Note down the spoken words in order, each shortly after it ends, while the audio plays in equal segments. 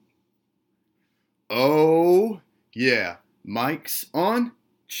Oh, yeah. Mics on?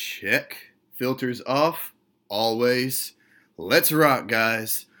 Check. Filters off? Always. Let's rock,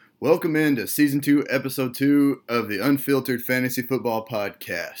 guys. Welcome into Season 2, Episode 2 of the Unfiltered Fantasy Football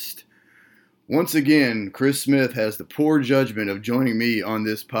Podcast. Once again, Chris Smith has the poor judgment of joining me on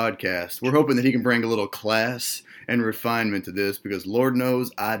this podcast. We're hoping that he can bring a little class and refinement to this because Lord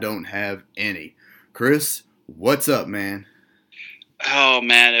knows I don't have any. Chris, what's up, man? Oh,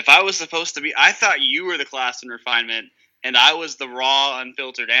 man, if I was supposed to be, I thought you were the class and refinement, and I was the raw,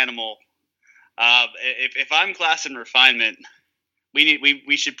 unfiltered animal. If I'm class and refinement,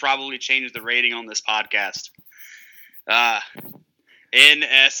 we should probably change the rating on this podcast.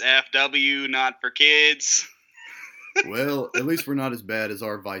 NSFW, not for kids. Well, at least we're not as bad as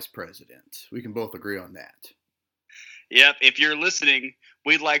our vice president. We can both agree on that. Yep, if you're listening,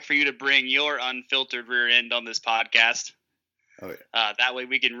 we'd like for you to bring your unfiltered rear end on this podcast. Oh, yeah. That way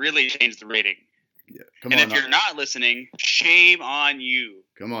we can really change the rating. Yeah. If you're not listening, shame on you.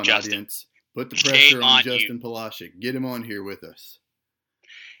 Come on, Justin. audience. Put the pressure on Justin Polashik. Get him on here with us.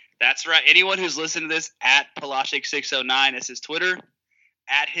 That's right. Anyone who's listened to this, at Polashik609 is his Twitter.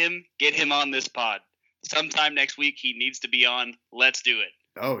 At him, get him on this pod. Sometime next week he needs to be on. Let's do it.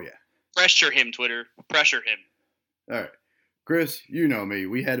 Oh, yeah. Pressure him, Twitter. Pressure him. All right. Chris, you know me.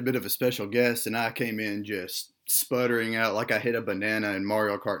 We had a bit of a special guest, and I came in just sputtering out like I hit a banana in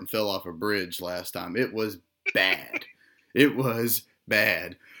Mario Kart and fell off a bridge last time. It was bad. It was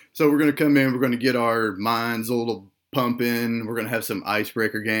bad. So we're going to come in. We're going to get our minds a little pumping. We're going to have some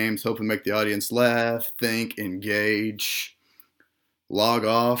icebreaker games. Hopefully make the audience laugh, think, engage, log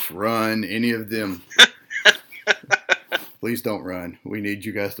off, run, any of them. Please don't run. We need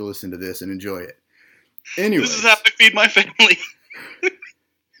you guys to listen to this and enjoy it. Anyways. This is how I feed my family.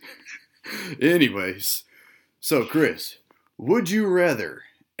 Anyways. So, Chris, would you rather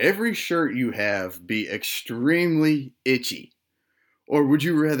every shirt you have be extremely itchy, or would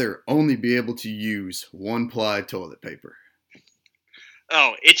you rather only be able to use one-ply toilet paper?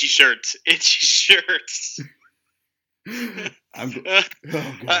 Oh, itchy shirts. Itchy shirts. I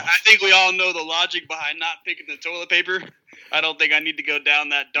think we all know the logic behind not picking the toilet paper. I don't think I need to go down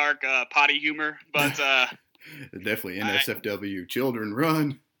that dark potty humor, but definitely NSFW. Children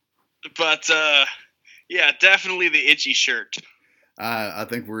run. But yeah, definitely the itchy shirt. I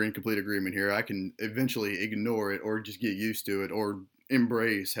think we're in complete agreement here. I can eventually ignore it or just get used to it or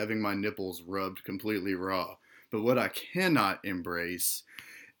embrace having my nipples rubbed completely raw. But what I cannot embrace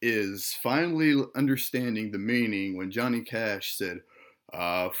is finally understanding the meaning when Johnny Cash said,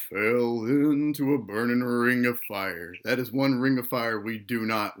 "I fell into a burning ring of fire." That is one ring of fire we do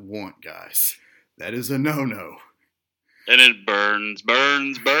not want, guys. That is a no-no. And it burns,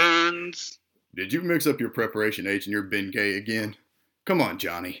 burns, burns. Did you mix up your preparation H and your Ben Gay again? Come on,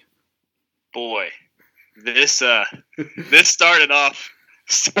 Johnny. Boy, this started off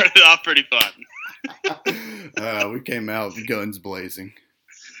pretty fun. We came out guns blazing.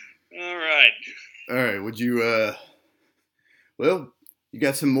 All right. All right. Would you, well, you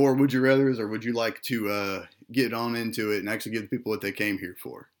got some more would you rathers, or would you like to get on into it and actually give the people what they came here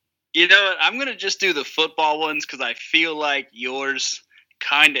for? You know what? I'm going to just do the football ones because I feel like yours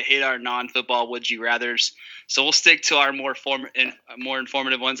kind of hit our non-football would you rathers. So we'll stick to our more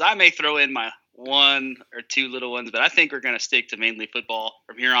informative ones. I may throw in my one or two little ones, but I think we're going to stick to mainly football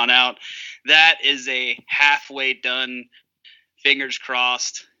from here on out. That is a halfway done, fingers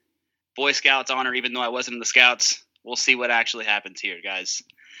crossed, Boy Scouts honor, even though I wasn't in the Scouts. We'll see what actually happens here, guys.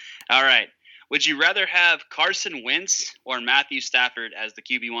 All right. Would you rather have Carson Wentz or Matthew Stafford as the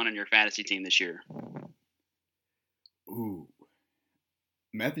QB1 on your fantasy team this year? Ooh.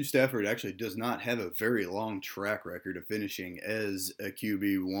 Matthew Stafford actually does not have a very long track record of finishing as a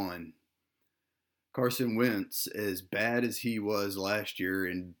QB1. Carson Wentz, as bad as he was last year,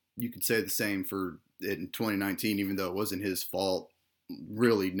 and you could say the same for it in 2019, even though it wasn't his fault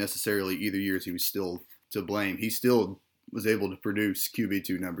really necessarily either year, he was still to blame. He still was able to produce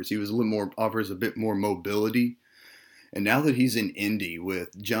QB2 numbers. He was a little more, offers a bit more mobility. And now that he's in Indy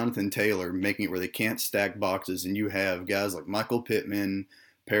with Jonathan Taylor making it where they can't stack boxes, and you have guys like Michael Pittman,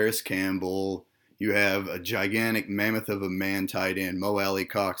 Paris Campbell, you have a gigantic mammoth of a man tight end, Mo Alley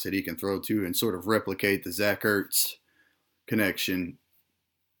Cox, that he can throw to and sort of replicate the Zach Ertz connection.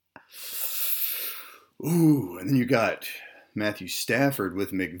 Ooh, and then you got Matthew Stafford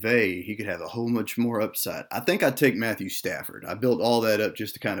with McVay. He could have a whole much more upside. I think I'd take Matthew Stafford. I built all that up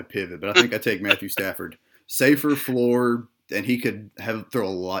just to kind of pivot, but I think I'd take Matthew Stafford. Safer floor, and he could throw a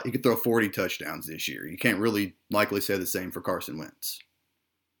lot. He could throw 40 touchdowns this year. You can't really likely say the same for Carson Wentz.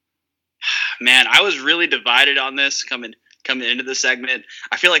 Man, I was really divided on this coming coming into the segment.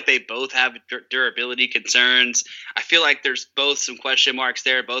 I feel like they both have durability concerns. I feel like there's both some question marks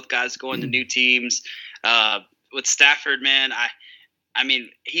there. Both guys going to new teams. With Stafford, man, I mean,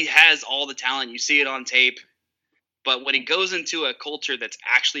 he has all the talent. You see it on tape. But when he goes into a culture that's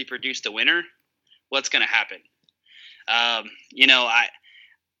actually produced a winner, what's going to happen?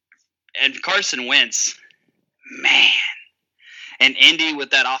 And Carson Wentz, man. And Indy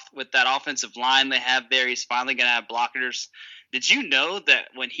with that offensive line they have there, he's finally going to have blockers. Did you know that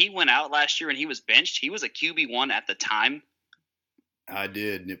when he went out last year and he was benched, he was a QB1 at the time? I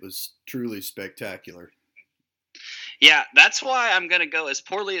did, and it was truly spectacular. Yeah, that's why I'm going to go. As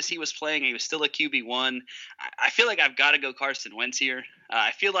poorly as he was playing, he was still a QB1. I feel like I've got to go Carson Wentz here.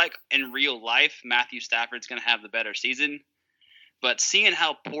 I feel like in real life, Matthew Stafford's going to have the better season. But seeing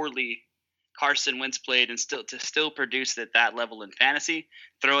how poorly Carson Wentz played and still produced at that level in fantasy,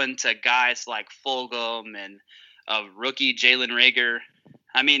 throwing to guys like Fulgham and rookie Jalen Reagor.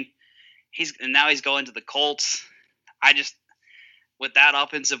 I mean, now he's going to the Colts. With that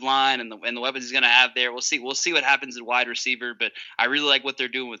offensive line and the weapons he's going to have there, we'll see what happens at wide receiver. But I really like what they're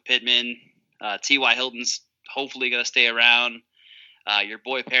doing with Pittman. T.Y. Hilton's hopefully going to stay around. Your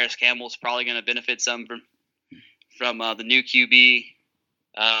boy Paris Campbell's probably going to benefit some from the new QB.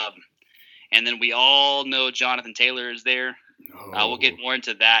 And then we all know Jonathan Taylor is there. We'll get more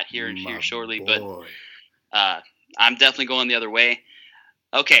into that here shortly. Boy. But I'm definitely going the other way.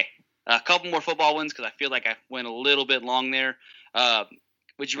 Okay, a couple more football wins because I feel like I went a little bit long there.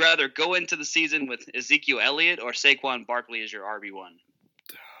 Would you rather go into the season with Ezekiel Elliott or Saquon Barkley as your RB1?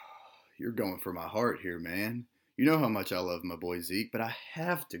 You're going for my heart here, man. You know how much I love my boy Zeke, but I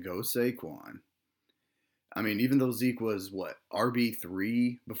have to go Saquon. I mean, even though Zeke was,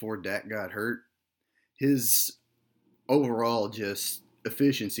 RB3 before Dak got hurt, his overall just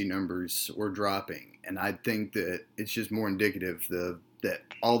efficiency numbers were dropping. And I think that it's just more indicative that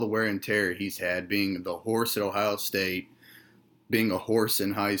all the wear and tear he's had, being the horse at Ohio State, being a horse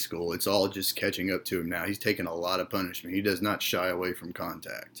in high school, it's all just catching up to him now. He's taken a lot of punishment. He does not shy away from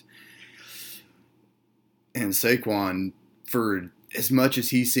contact. And Saquon, for as much as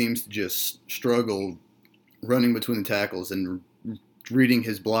he seems to just struggle running between the tackles and reading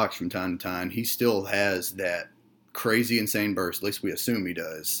his blocks from time to time, he still has that crazy, insane burst. At least we assume he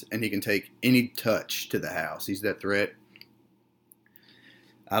does. And he can take any touch to the house. He's that threat.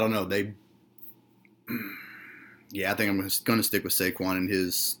 I don't know. Yeah, I think I'm going to stick with Saquon and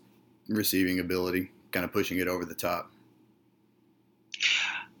his receiving ability, kind of pushing it over the top.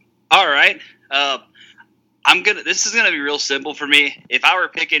 All right. This is gonna be real simple for me. If I were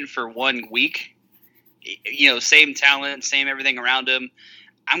picking for 1 week, same talent, same everything around him,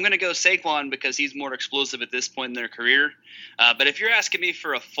 I'm gonna go Saquon because he's more explosive at this point in their career. But if you're asking me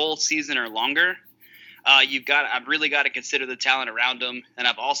for a full season or longer, I've really got to consider the talent around him, and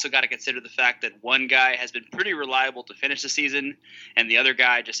I've also got to consider the fact that one guy has been pretty reliable to finish the season, and the other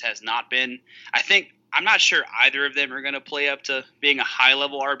guy just has not been. I'm not sure either of them are going to play up to being a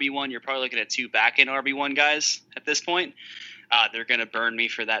high-level RB1. You're probably looking at 2 back-end RB1 guys at this point. They're going to burn me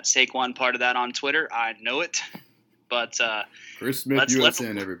for that Saquon part of that on Twitter. I know it, but Chris Smith,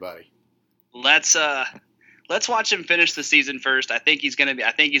 USN, everybody. Let's watch him finish the season first. I think he's gonna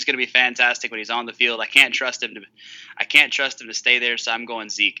be fantastic when he's on the field. I can't trust him to stay there, so I'm going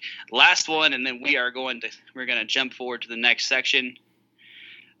Zeke. Last one, and then we're gonna jump forward to the next section.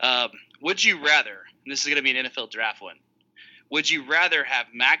 Would you rather? And this is gonna be an NFL draft one. Would you rather have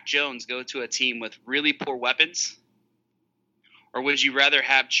Mac Jones go to a team with really poor weapons, or would you rather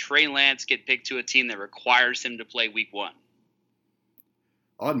have Trey Lance get picked to a team that requires him to play Week 1?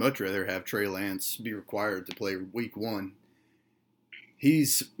 I'd much rather have Trey Lance be required to play Week 1.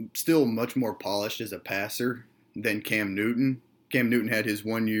 He's still much more polished as a passer than Cam Newton. Cam Newton had his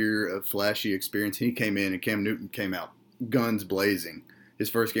 1 year of flashy experience. He came in, and Cam Newton came out guns blazing. His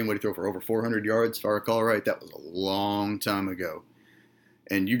first game, what did he throw for over 400 yards, if I recall right? That was a long time ago.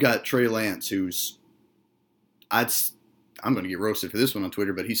 And you got Trey Lance, who's I'm going to get roasted for this one on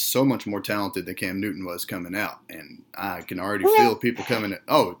Twitter, but he's so much more talented than Cam Newton was coming out. And I can already feel people coming at,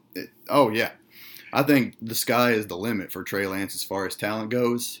 yeah. I think the sky is the limit for Trey Lance as far as talent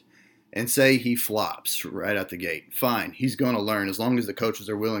goes. And say he flops right out the gate. Fine, he's going to learn as long as the coaches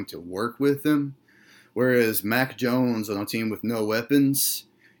are willing to work with him. Whereas Mac Jones on a team with no weapons,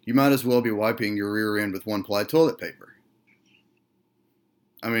 you might as well be wiping your rear end with one-ply toilet paper.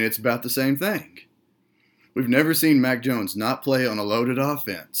 I mean, it's about the same thing. We've never seen Mac Jones not play on a loaded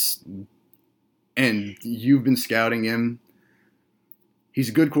offense. And you've been scouting him. He's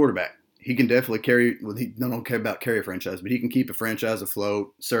a good quarterback. He can definitely carry – he don't care about carry a franchise, but he can keep a franchise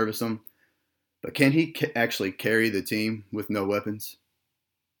afloat, service them. But can he actually carry the team with no weapons?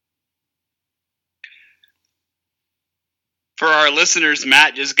 For our listeners,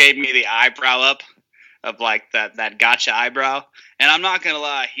 Matt just gave me the eyebrow up of like that gotcha eyebrow. And I'm not gonna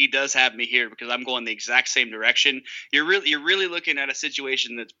lie, he does have me here because I'm going the exact same direction. You're really looking at a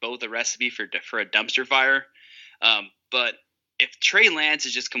situation that's both a recipe for a dumpster fire. But if Trey Lance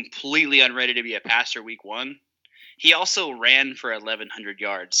is just completely unready to be a passer week one, he also ran for 1,100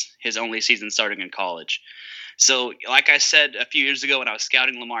 yards his only season starting in college. So, like I said a few years ago when I was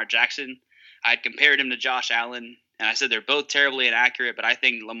scouting Lamar Jackson, I compared him to Josh Allen, and I said they're both terribly inaccurate, but I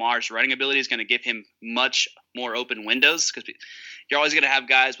think Lamar's running ability is going to give him much more open windows because you're always going to have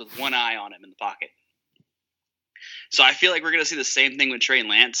guys with one eye on him in the pocket. So I feel like we're going to see the same thing with Trey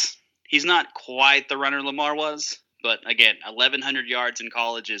Lance. He's not quite the runner Lamar was, but again, 1,100 yards in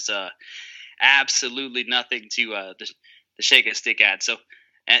college is absolutely nothing to shake a stick at. So,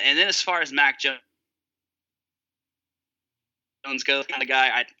 and then as far as Mac Jones goes, kind of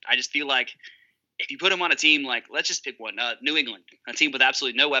guy, I just feel like if you put him on a team like, let's just pick one, New England, a team with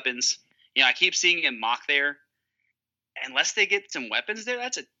absolutely no weapons. I keep seeing him mock there. Unless they get some weapons there,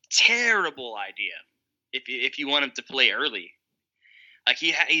 that's a terrible idea. If you want him to play early, like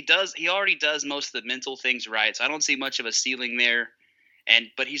he already does most of the mental things right. So I don't see much of a ceiling there.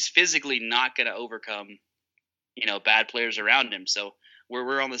 But he's physically not going to overcome, bad players around him. So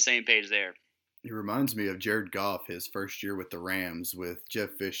we're on the same page there. He reminds me of Jared Goff his first year with the Rams with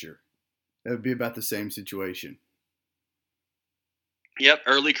Jeff Fisher. That would be about the same situation. Yep,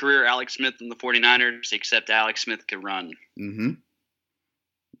 early career Alex Smith in the 49ers, except Alex Smith can run. Mm-hmm.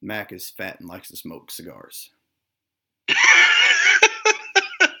 Mac is fat and likes to smoke cigars.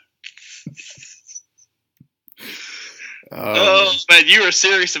 Oh, man, you were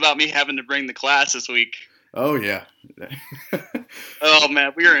serious about me having to bring the class this week. Oh, yeah. Oh,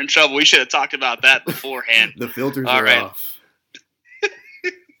 man, we were in trouble. We should have talked about that beforehand. The filters are off.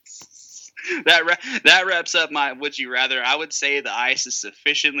 That wraps up my would you rather. I would say the ice is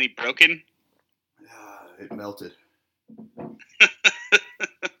sufficiently broken. It melted.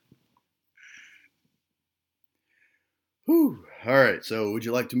 Whew. All right, so would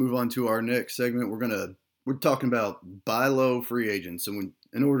you like to move on to our next segment? We're talking about buy low free agents. And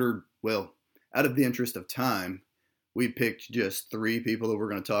out of the interest of time, we picked just 3 people that we're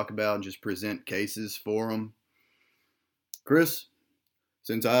going to talk about and just present cases for them. Chris,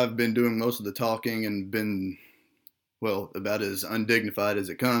 since I've been doing most of the talking and been, about as undignified as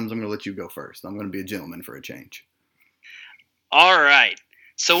it comes, I'm going to let you go first. I'm going to be a gentleman for a change. All right.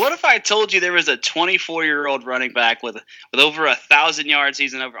 So what if I told you there was a 24-year-old running back with over 1,000-yard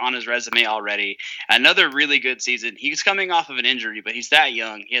season on his resume already, another really good season. He's coming off of an injury, but he's that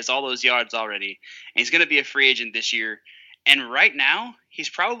young. He has all those yards already, and he's going to be a free agent this year. And right now, he's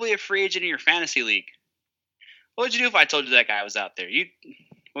probably a free agent in your fantasy league. What would you do if I told you that guy was out there?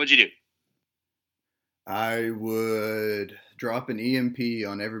 What would you do? I would drop an EMP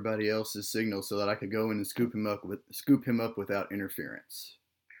on everybody else's signal so that I could go in and scoop him up without interference.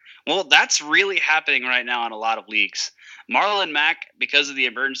 Well, that's really happening right now in a lot of leagues. Marlon Mack, because of the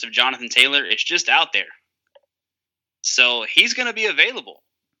emergence of Jonathan Taylor, is just out there. So he's going to be available.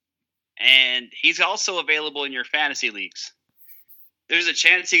 And he's also available in your fantasy leagues. There's a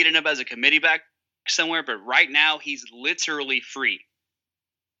chance he could end up as a committee back somewhere, but right now he's literally free.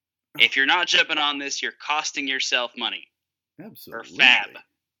 If you're not jumping on this, you're costing yourself money. Absolutely. Or fab.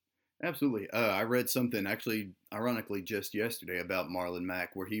 Absolutely. I read something, actually, ironically, just yesterday about Marlon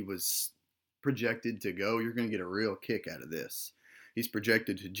Mack, where he was projected to go. You're going to get a real kick out of this. He's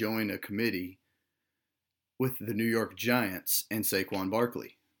projected to join a committee with the New York Giants and Saquon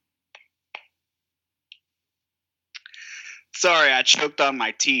Barkley. Sorry, I choked on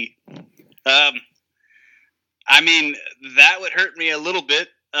my tea. I mean, that would hurt me a little bit,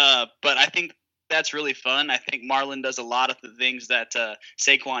 but I think that's really fun. I think Marlon does a lot of the things that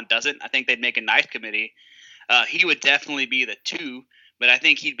Saquon doesn't. I think they'd make a nice committee. He would definitely be the 2, but I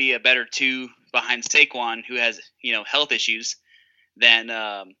think he'd be a better 2 behind Saquon, who has health issues, than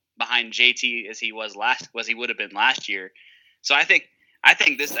behind JT as he would have been last year. So I think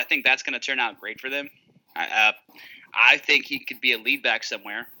that's going to turn out great for them. I think he could be a lead back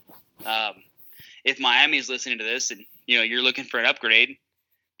somewhere. If Miami's listening to this and you're looking for an upgrade,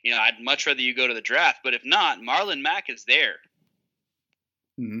 I'd much rather you go to the draft. But if not, Marlon Mack is there.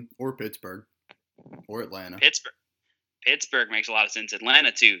 Mm-hmm. Or Pittsburgh. Or Atlanta. Pittsburgh makes a lot of sense.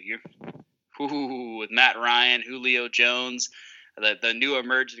 Atlanta, too. With Matt Ryan, Julio Jones, the new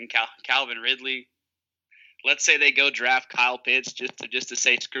emerging Calvin Ridley. Let's say they go draft Kyle Pitts just to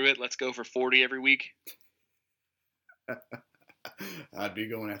say, screw it, let's go for 40 every week. I'd be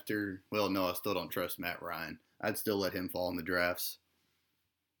going after. Well, no, I still don't trust Matt Ryan. I'd still let him fall in the drafts.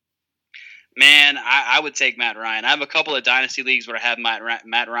 Man, I would take Matt Ryan. I have a couple of dynasty leagues where I have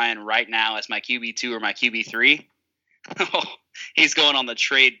Matt Ryan right now as my QB2 or my QB3. He's going on the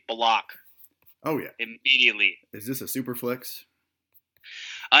trade block. Oh yeah, immediately. Is this a super flex?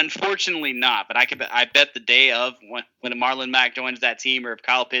 Unfortunately not, but I bet the day of when Marlon Mack joins that team or if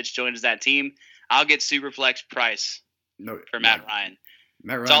Kyle Pitts joins that team, I'll get super flex price for Matt Ryan.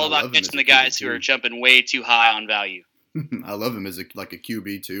 Matt Ryan. It's all about catching the guys who are jumping way too high on value. I love him as a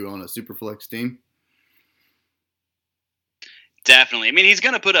QB2 on a super flex team. Definitely. I mean, he's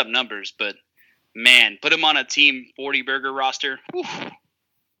going to put up numbers, but man, put him on a team 40 burger roster.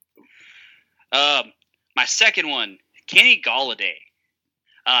 My second one, Kenny Golladay.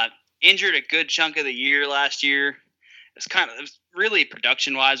 Injured a good chunk of the year last year. It was really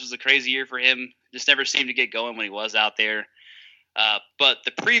production-wise was a crazy year for him. Just never seemed to get going when he was out there. But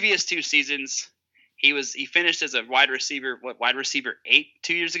the previous 2 seasons, he finished as a wide receiver 8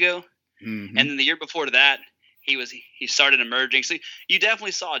 2 years ago, and then the year before that, he started emerging. So you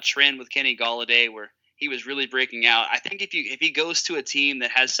definitely saw a trend with Kenny Golladay where he was really breaking out. I think if he goes to a team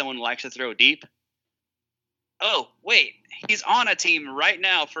that has someone who likes to throw deep. Oh, wait, he's on a team right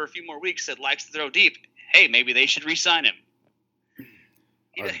now for a few more weeks that likes to throw deep. Hey, maybe they should re-sign him.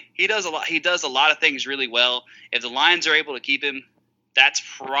 He does a lot. He does a lot of things really well. If the Lions are able to keep him, that's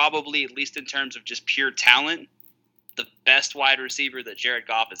probably, at least in terms of just pure talent, the best wide receiver that Jared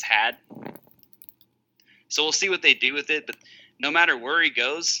Goff has had. So we'll see what they do with it. But no matter where he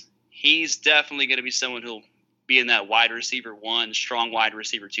goes, he's definitely going to be someone who'll be in that wide receiver 1, strong wide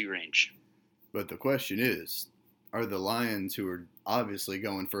receiver 2 range. But the question is, are the Lions, who are obviously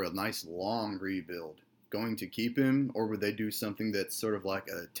going for a nice long rebuild, going to keep him, or would they do something that's sort of like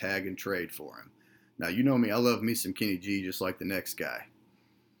a tag and trade for him? Now, you know me, I love me some Kenny G just like the next guy.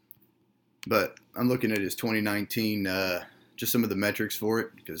 But I'm looking at his 2019, just some of the metrics for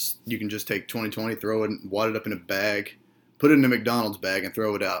it, because you can just take 2020, throw it, wad it up in a bag, put it in a McDonald's bag, and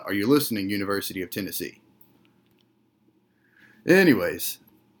throw it out. Are you listening, University of Tennessee? Anyways,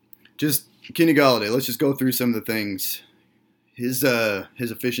 just Kenny Golladay, let's just go through some of the things. His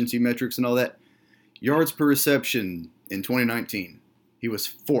efficiency metrics and all that. Yards per reception in 2019, he was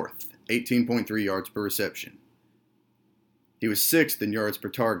 4th, 18.3 yards per reception. He was 6th in yards per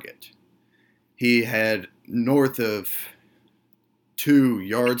target. He had north of 2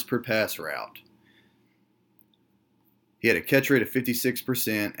 yards per pass route. He had a catch rate of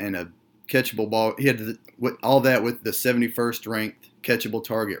 56% and a catchable ball. He had all that with the 71st ranked catchable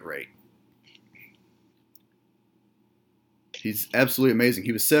target rate. He's absolutely amazing.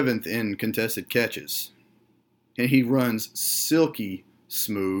 He was 7th in contested catches. And he runs silky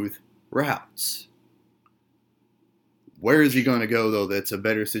smooth routes. Where is he going to go, though, that's a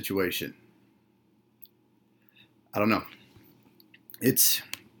better situation? I don't know. It's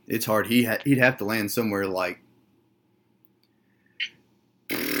hard. He'd have to land somewhere like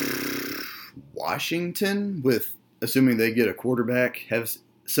Washington, with assuming they get a quarterback, have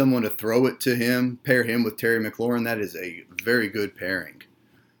someone to throw it to him, pair him with Terry McLaurin. That is a very good pairing.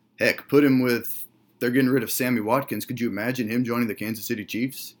 Heck, put him with, they're getting rid of Sammy Watkins. Could you imagine him joining the Kansas City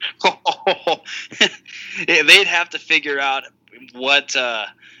Chiefs? They'd have to figure out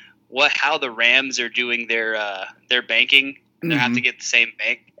how the Rams are doing their banking. They have to get the same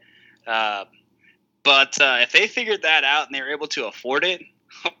bank. But if they figured that out and they were able to afford it,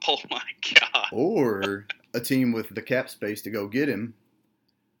 oh my God. Or a team with the cap space to go get him.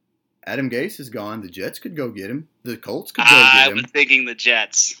 Adam Gase is gone. The Jets could go get him. The Colts could go get him. I was thinking the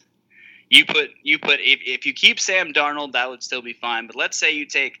Jets. If you keep Sam Darnold, that would still be fine. But let's say you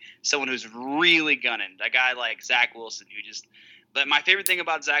take someone who's really gunning, a guy like Zach Wilson, But my favorite thing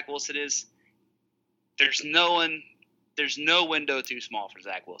about Zach Wilson is there's no window too small for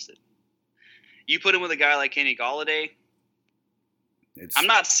Zach Wilson. You put him with a guy like Kenny Golladay. I'm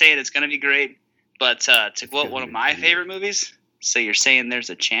not saying it's going to be great, but to quote one of my favorite movies, so you're saying there's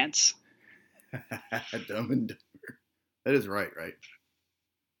a chance? Dumb and Dumber. That is right?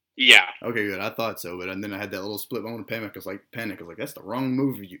 Yeah. Okay, good. I thought so, but then I had that little split moment of panic. I was like, that's the wrong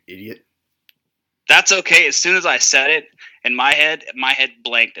movie, you idiot. That's okay. As soon as I said it, in my head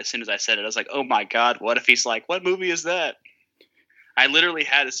blanked as soon as I said it. I was like, oh my God, what if he's like, what movie is that? I literally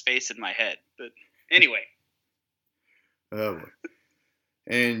had his face in my head. But anyway. Oh,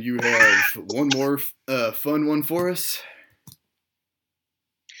 and you have one more fun one for us?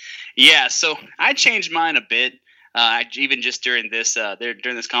 Yeah, so I changed mine a bit. Even just during this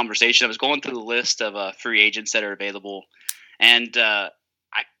conversation, I was going through the list of free agents that are available, and I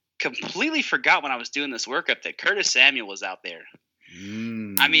completely forgot when I was doing this workup that Curtis Samuel was out there.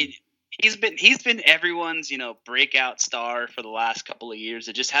 I mean, he's been everyone's breakout star for the last couple of years.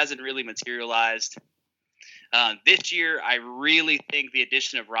 It just hasn't really materialized. This year, I really think the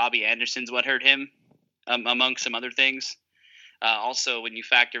addition of Robbie Anderson's what hurt him, among some other things. Also, when you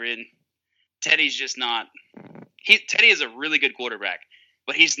factor in Teddy's just not. Teddy is a really good quarterback,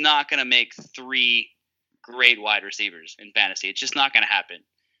 but he's not going to make 3 great wide receivers in fantasy. It's just not going to happen.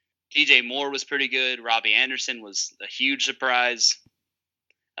 DJ Moore was pretty good. Robbie Anderson was a huge surprise.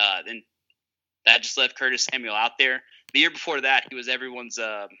 Then that just left Curtis Samuel out there. The year before that, he was everyone's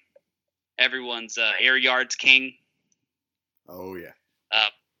air yards king. Oh yeah.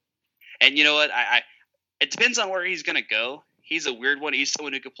 And you know what? It depends on where he's going to go. He's a weird one. He's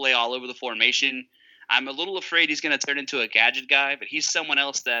someone who could play all over the formation. I'm a little afraid he's going to turn into a gadget guy, but he's someone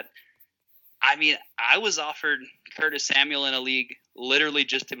else that, I mean, I was offered Curtis Samuel in a league literally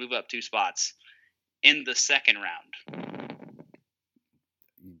just to move up 2 spots in the second round.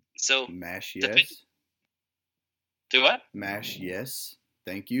 So Mash yes. Do what? Mash yes.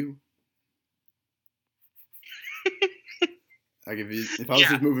 Thank you. Like if I was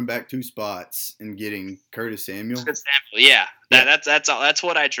just moving back 2 spots and getting Curtis Samuel. Yeah. That's all. That's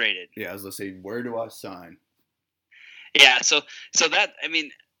what I traded. Yeah, I was gonna say, where do I sign? Yeah, so that, I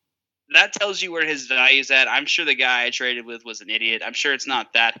mean, that tells you where his value's at. I'm sure the guy I traded with was an idiot. I'm sure it's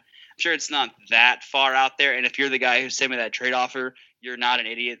not that far out there. And if you're the guy who sent me that trade offer, you're not an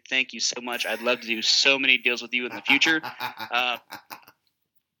idiot. Thank you so much. I'd love to do so many deals with you in the future.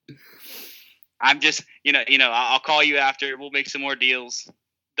 I'm just, I'll call you after. We'll make some more deals.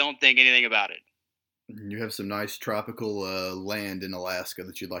 Don't think anything about it. You have some nice tropical land in Alaska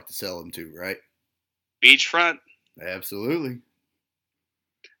that you'd like to sell them to, right? Beachfront. Absolutely.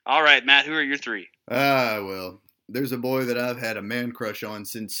 All right, Matt, who are your 3? Well, there's a boy that I've had a man crush on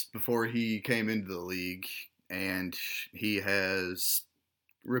since before he came into the league, and he has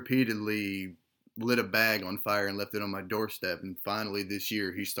repeatedly lit a bag on fire and left it on my doorstep, and finally this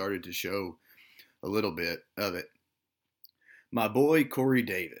year he started to show a little bit of it. My boy, Corey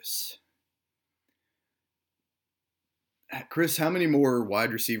Davis. Chris, how many more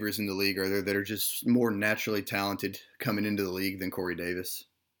wide receivers in the league are there that are just more naturally talented coming into the league than Corey Davis?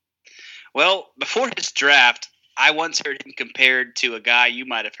 Well, before his draft, I once heard him compared to a guy you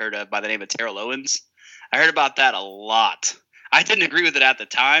might have heard of by the name of Terrell Owens. I heard about that a lot. I didn't agree with it at the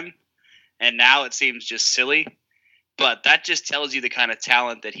time, and now it seems just silly. But that just tells you the kind of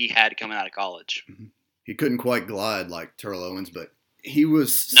talent that he had coming out of college. He couldn't quite glide like Terrell Owens, but he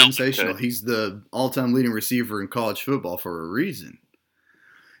was sensational. He's the all-time leading receiver in college football for a reason.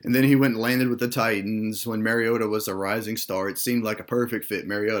 And then he went and landed with the Titans when Mariota was a rising star. It seemed like a perfect fit.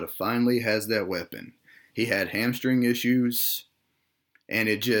 Mariota finally has that weapon. He had hamstring issues, and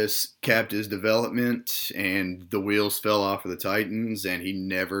it just capped his development, and the wheels fell off for the Titans, and he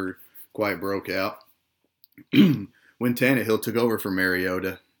never quite broke out. When Tannehill took over for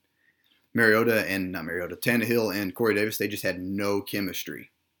Tannehill and Corey Davis, they just had no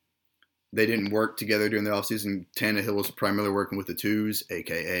chemistry. They didn't work together during the offseason. Tannehill was primarily working with the twos,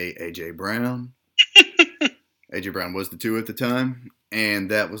 a.k.a. A.J. Brown. A.J. Brown was the 2 at the time,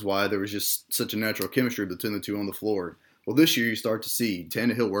 and that was why there was just such a natural chemistry between the 2 on the floor. Well, this year you start to see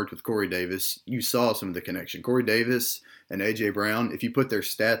Tannehill worked with Corey Davis. You saw some of the connection. Corey Davis and A.J. Brown, if you put their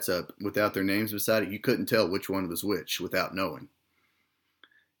stats up without their names beside it, you couldn't tell which one was which without knowing.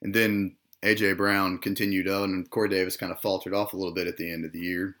 And then A.J. Brown continued on, and Corey Davis kind of faltered off a little bit at the end of the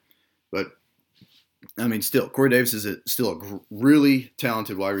year. But, I mean, still, Corey Davis is still a really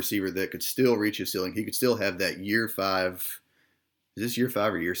talented wide receiver that could still reach his ceiling. He could still have that year 5. Is this year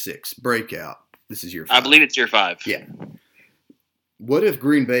 5 or year 6? Breakout. This is year 5. I believe it's year 5. Yeah. What if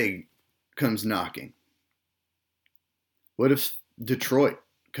Green Bay comes knocking? What if Detroit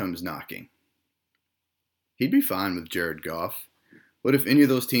comes knocking? He'd be fine with Jared Goff. What if any of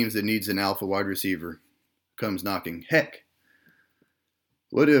those teams that needs an alpha wide receiver comes knocking? Heck,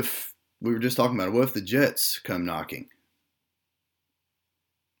 what if, we were just talking about it, what if the Jets come knocking?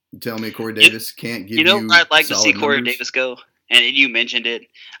 You tell me Corey Davis can't give you I'd like to see Corey numbers? Davis go, and you mentioned it.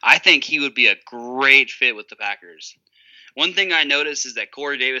 I think he would be a great fit with the Packers. One thing I noticed is that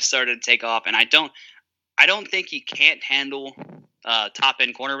Corey Davis started to take off, and I don't think he can't handle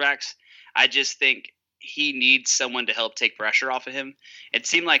top-end cornerbacks. I just think he needs someone to help take pressure off of him. It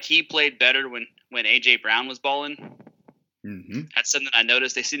seemed like he played better when A.J. Brown was balling. Mm-hmm. That's something I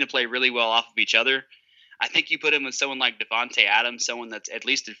noticed. They seem to play really well off of each other. I think you put him with someone like Devontae Adams, someone that's at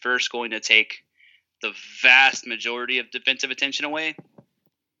least at first going to take the vast majority of defensive attention away.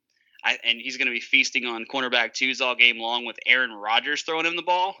 And he's going to be feasting on cornerback twos all game long with Aaron Rodgers throwing him the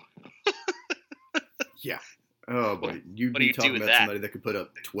ball. Yeah. Oh, What, boy. You'd what do be you do talking with about that? somebody that could put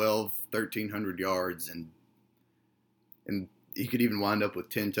up 1,300 yards and he could even wind up with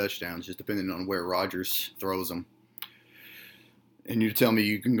 10 touchdowns, just depending on where Rodgers throws them. And you tell me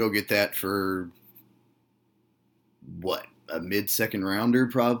you can go get that for what? A mid-second rounder,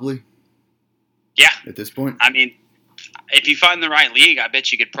 probably, Yeah, at this point? I mean, if you find the right league, I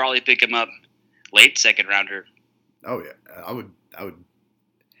bet you could probably pick him up late second rounder. Oh, yeah. I would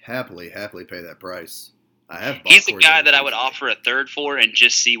happily pay that price. I have bought He's the guy Cordell that I would recently. offer a third for and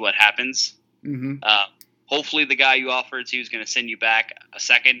just see what happens. Mm-hmm. Hopefully, the guy you offered to is going to send you back a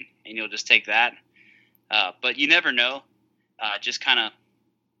second, and you'll just take that. But you never know. Just kind of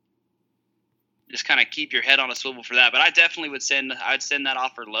keep your head on a swivel for that. But I definitely would send that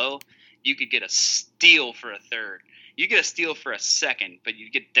offer low. You could get a steal for a third. You get a steal for a second, but you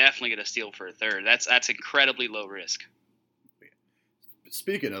definitely get a steal for a third. That's incredibly low risk.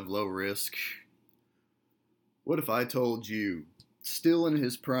 Speaking of low risk, what if I told you, still in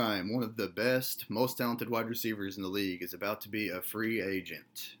his prime, one of the best, most talented wide receivers in the league is about to be a free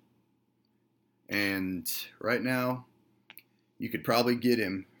agent? And right now, you could probably get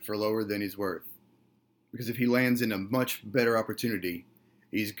him for lower than he's worth. Because if he lands in a much better opportunity,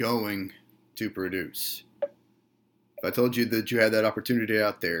 he's going to produce. If I told you that you had that opportunity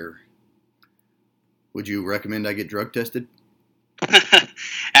out there, would you recommend I get drug tested?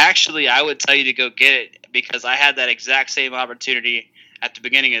 Actually, I would tell you to go get it because I had that exact same opportunity at the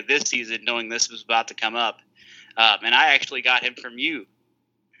beginning of this season, knowing this was about to come up. And I actually got him from you.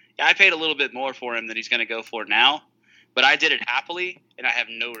 Yeah, I paid a little bit more for him than he's going to go for now, but I did it happily, and I have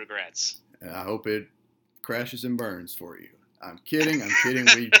no regrets. And I hope it crashes and burns for you. I'm kidding.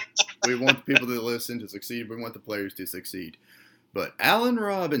 We want the people to listen to succeed. We want the players to succeed. But Allen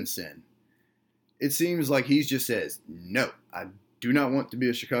Robinson, it seems like he just says, no, I do not want to be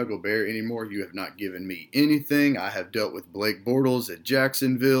a Chicago Bear anymore. You have not given me anything. I have dealt with Blake Bortles at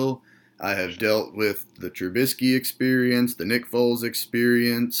Jacksonville. I have dealt with the Trubisky experience, the Nick Foles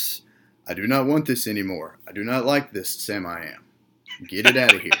experience. I do not want this anymore. I do not like this, Sam I Am. Get it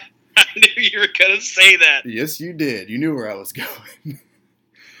out of here. I knew you were going to say that. Yes, you did. You knew where I was going.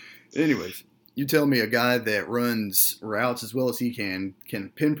 Anyways, you tell me a guy that runs routes as well as he can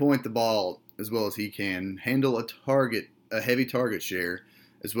pinpoint the ball as well as he can, handle a heavy target share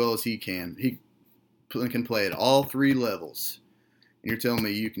as well as he can. He can play at all three levels. And you're telling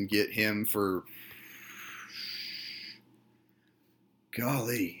me you can get him for,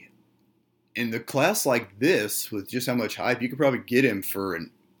 golly, in the class like this, with just how much hype, you could probably get him for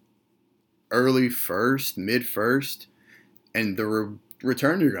an early first, mid first, and the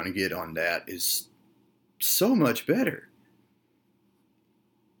return you're going to get on that is so much better.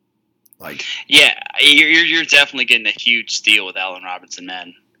 Like, yeah, you're definitely getting a huge steal with Allen Robinson,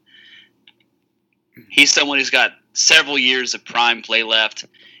 man. He's someone who's got several years of prime play left.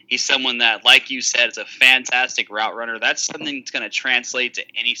 He's someone that, like you said, is a fantastic route runner. That's something that's going to translate to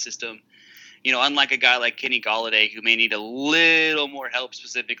any system. You know, unlike a guy like Kenny Golladay, who may need a little more help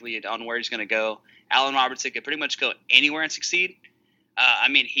specifically on where he's going to go, Allen Robinson could pretty much go anywhere and succeed.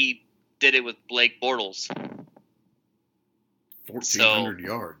 He did it with Blake Bortles. 1,400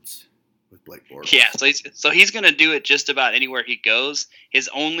 yards with Blake Bortles. Yeah, so he's going to do it just about anywhere he goes. His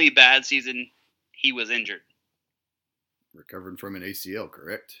only bad season, he was injured. Recovered from an ACL,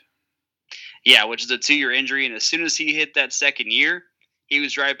 correct? Yeah, which is a 2-year injury, and as soon as he hit that second year, he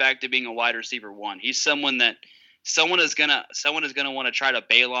was right back to being a wide receiver one. He's someone that someone is gonna want to try to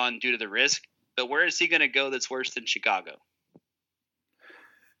bail on due to the risk. But where is he gonna go that's worse than Chicago?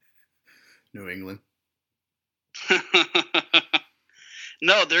 New England.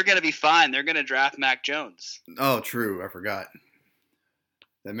 No, they're gonna be fine. They're gonna draft Mac Jones. Oh, true. I forgot.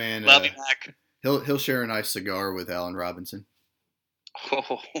 That man. Love you, Mac. He'll share a nice cigar with Allen Robinson.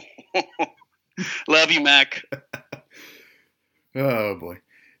 Oh. Love you, Mac. Oh boy.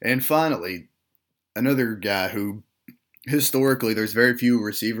 And finally, another guy who historically there's very few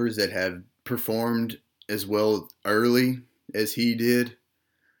receivers that have performed as well early as he did.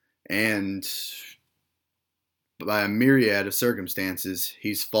 And by a myriad of circumstances,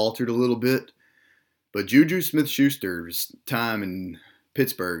 he's faltered a little bit. But Juju Smith-Schuster's time in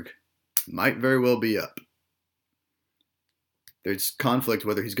Pittsburgh might very well be up. There's conflict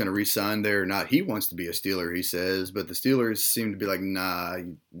whether he's going to re-sign there or not. He wants to be a Steeler, he says, but the Steelers seem to be like, nah,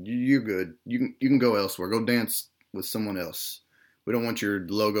 you're good. You can go elsewhere. Go dance with someone else. We don't want your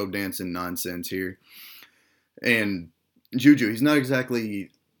logo dancing nonsense here. And Juju, he's not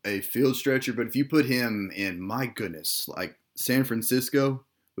exactly a field stretcher, but if you put him in, my goodness, like San Francisco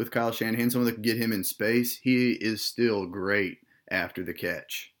with Kyle Shanahan, someone that can get him in space, he is still great after the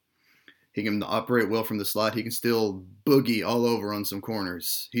catch. He can operate well from the slot. He can still boogie all over on some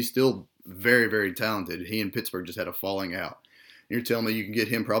corners. He's still very, very talented. He and Pittsburgh just had a falling out. You're telling me you can get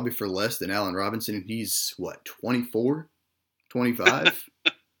him probably for less than Allen Robinson, and he's, 24? 25?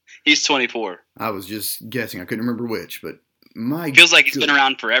 He's 24. I was just guessing. I couldn't remember which, but Feels like he's been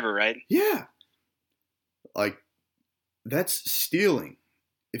around forever, right? Yeah. Like, that's stealing.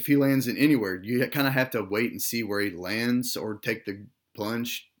 If he lands in anywhere, you kind of have to wait and see where he lands or take the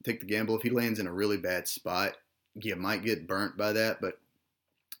plunge, take the gamble. If he lands in a really bad spot, you might get burnt by that, but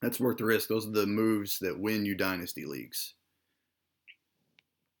that's worth the risk. Those are the moves that win you dynasty leagues.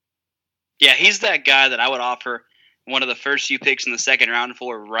 Yeah, he's that guy that I would offer one of the first few picks in the second round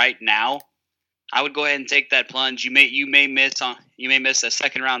for right now. I would go ahead and take that plunge. You may miss a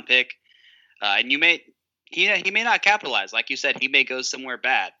second round pick, and he may not capitalize. Like you said, he may go somewhere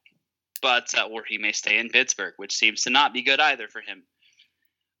bad, but or he may stay in Pittsburgh, which seems to not be good either for him.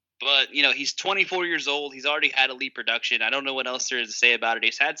 But he's 24 years old. He's already had elite production. I don't know what else there is to say about it.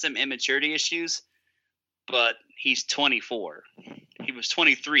 He's had some immaturity issues, but he's 24. He was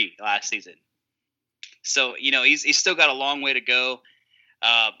 23 last season. So, he's still got a long way to go.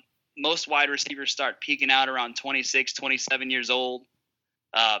 Most wide receivers start peaking out around 26, 27 years old.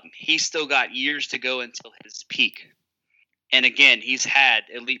 He's still got years to go until his peak. And again, he's had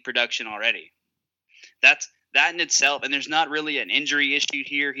elite production already. That in itself, and there's not really an injury issue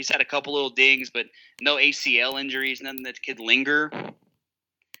here. He's had a couple little dings, but no ACL injuries, nothing that could linger.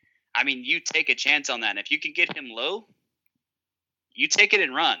 I mean, you take a chance on that. And if you can get him low, you take it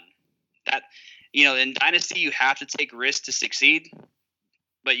and run. That, in Dynasty, you have to take risks to succeed,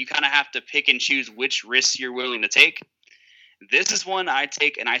 but you kind of have to pick and choose which risks you're willing to take. This is one I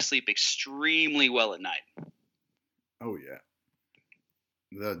take, and I sleep extremely well at night. Oh, yeah.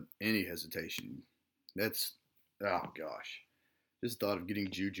 Without any hesitation. That's, oh, gosh. Just thought of getting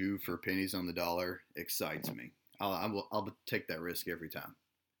Juju for pennies on the dollar excites me. I'll take that risk every time.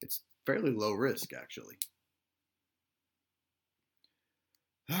 It's fairly low risk, actually.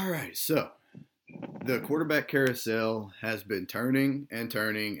 All right, so the quarterback carousel has been turning and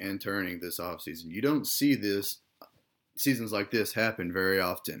turning and turning this offseason. You don't see seasons like this happen very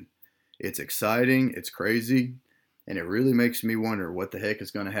often. It's exciting, it's crazy, and it really makes me wonder what the heck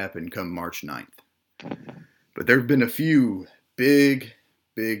is going to happen come March 9th. But there have been a few big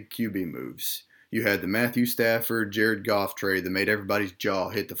QB moves. You had the Matthew Stafford, Jared Goff trade that made everybody's jaw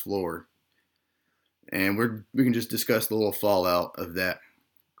hit the floor. And we can just discuss the little fallout of that.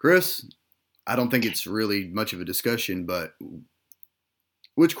 Chris, I don't think it's really much of a discussion, but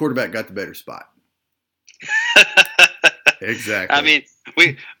which quarterback got the better spot? Exactly. I mean,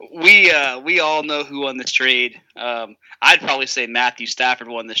 we all know who won this trade. I'd probably say Matthew Stafford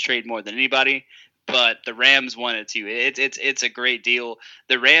won this trade more than anybody, but the Rams won it too. It's a great deal.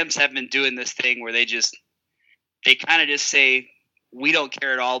 The Rams have been doing this thing where they kind of just say, we don't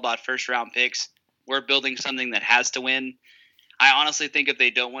care at all about first round picks. We're building something that has to win. I honestly think if they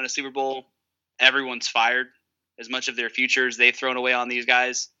don't win a Super Bowl, everyone's fired. As much of their futures they've thrown away on these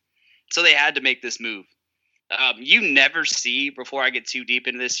guys. So they had to make this move. You never see, before I get too deep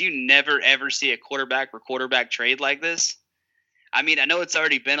into this, you never ever see a quarterback for quarterback trade like this. I mean, I know it's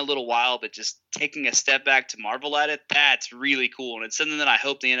already been a little while, but just taking a step back to marvel at it, that's really cool. And it's something that I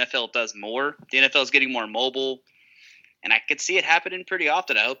hope the NFL does more. The NFL is getting more mobile, and I could see it happening pretty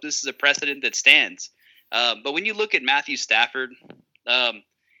often. I hope this is a precedent that stands. But when you look at Matthew Stafford,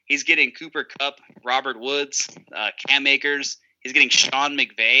 he's getting Cooper Kupp, Robert Woods, Cam Akers. He's getting Sean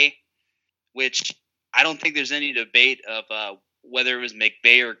McVay, which I don't think there's any debate of whether it was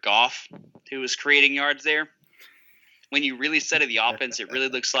McVay or Goff who was creating yards there. When you really study the offense, it really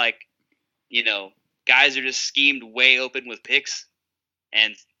looks like, guys are just schemed way open with picks,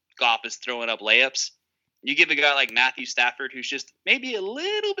 and Goff is throwing up layups. You give a guy like Matthew Stafford, who's just maybe a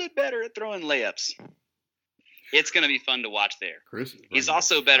little bit better at throwing layups. It's going to be fun to watch there. He's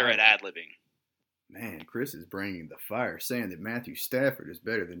also better at ad-libbing. Man, Chris is bringing the fire, saying that Matthew Stafford is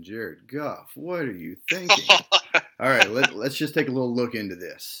better than Jared Goff. What are you thinking? All right, let's just take a little look into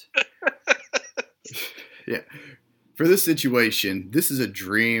this. Yeah. For this situation, this is a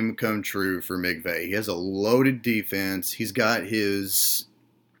dream come true for McVay. He has a loaded defense. He's got his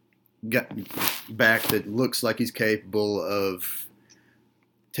back that looks like he's capable of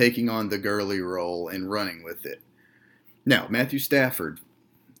taking on the Gurley role and running with it. Now, Matthew Stafford,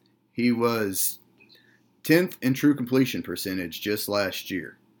 he was 10th in true completion percentage just last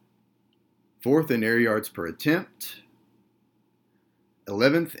year. 4th in air yards per attempt.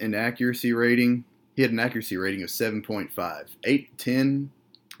 11th in accuracy rating. He had an accuracy rating of 7.5. 8-10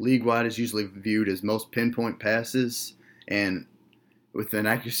 league-wide is usually viewed as most pinpoint passes, and With an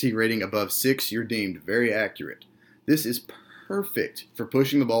accuracy rating above 6, you're deemed very accurate. This is perfect for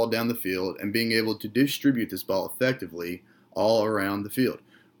pushing the ball down the field and being able to distribute this ball effectively all around the field.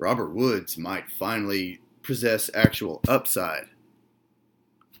 Robert Woods might finally possess actual upside.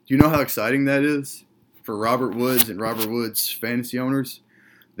 Do you know how exciting that is for Robert Woods and Robert Woods fantasy owners?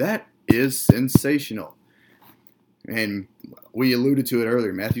 That is sensational. And we alluded to it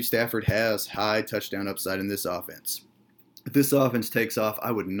earlier. Matthew Stafford has high touchdown upside in this offense. If this offense takes off,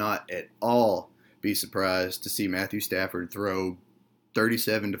 I would not at all be surprised to see Matthew Stafford throw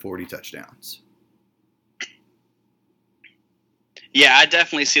 37 to 40 touchdowns. Yeah, I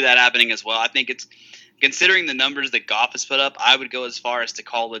definitely see that happening as well. I think it's, considering the numbers that Goff has put up, I would go as far as to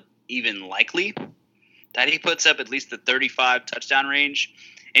call it even likely that he puts up at least the 35 touchdown range.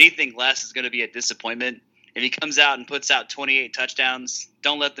 Anything less is going to be a disappointment. If he comes out and puts out 28 touchdowns,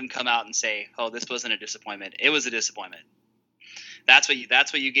 don't let them come out and say, "Oh, this wasn't a disappointment." It was a disappointment. That's what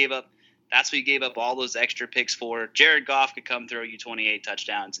you gave up. That's what you gave up all those extra picks for. Jared Goff could come throw you 28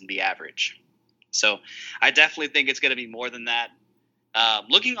 touchdowns and be average. So I definitely think it's going to be more than that.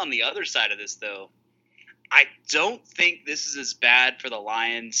 Looking on the other side of this, though, I don't think this is as bad for the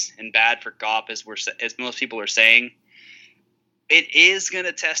Lions and bad for Goff as most people are saying. It is going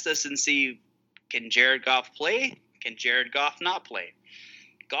to test us and see, can Jared Goff play? Can Jared Goff not play?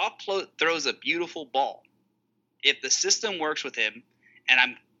 Goff throws a beautiful ball. If the system works with him, and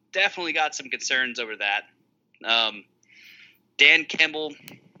I'm definitely got some concerns over that. Dan Campbell,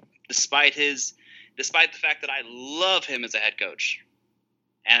 despite the fact that I love him as a head coach,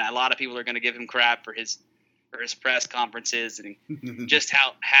 and a lot of people are going to give him crap for his press conferences and just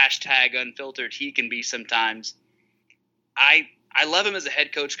how #unfiltered he can be sometimes. I love him as a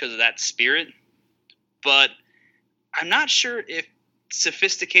head coach because of that spirit, but I'm not sure if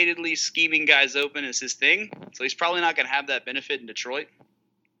sophisticatedly scheming guys open is his thing. So he's probably not going to have that benefit in Detroit.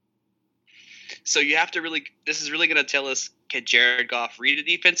 So you have to this is really going to tell us, can Jared Goff read a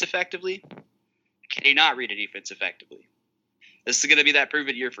defense effectively? Can he not read a defense effectively? This is going to be that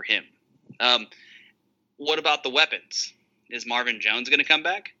prove-it year for him. What about the weapons? Is Marvin Jones going to come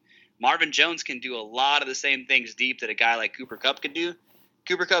back? Marvin Jones can do a lot of the same things deep that a guy like Cooper Kupp can do.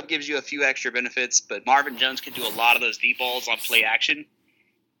 Cooper Kupp gives you a few extra benefits, but Marvin Jones can do a lot of those deep balls on play action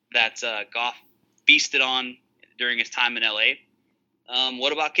that Goff feasted on during his time in L.A.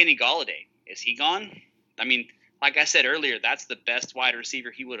 What about Kenny Golladay? Is he gone? I mean, like I said earlier, that's the best wide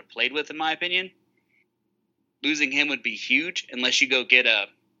receiver he would have played with, in my opinion. Losing him would be huge unless you go get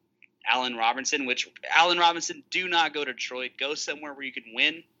Allen Robinson, do not go to Detroit. Go somewhere where you can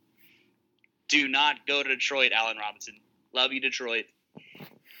win. Do not go to Detroit, Allen Robinson. Love you, Detroit.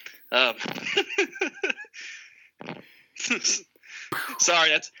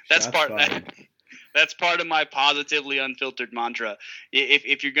 Sorry, that's part of my positively unfiltered mantra.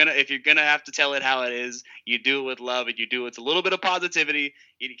 If you're gonna have to tell it how it is, you do it with love and you do it with a little bit of positivity.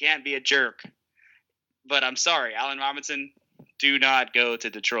 You can't be a jerk. But I'm sorry, Allen Robinson, do not go to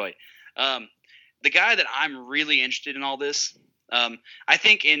Detroit. The guy that I'm really interested in all this, I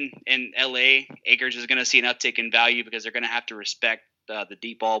think in LA, Akers is going to see an uptick in value because they're going to have to respect the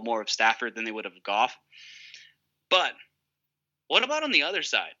deep ball more of Stafford than they would of Goff. But what about on the other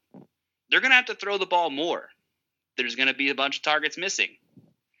side? They're going to have to throw the ball more. There's going to be a bunch of targets missing.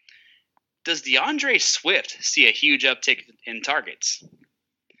 Does DeAndre Swift see a huge uptick in targets?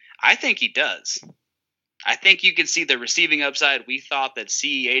 I think he does. I think you can see the receiving upside we thought that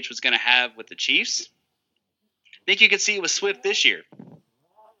CEH was going to have with the Chiefs. I think you can see it with Swift this year.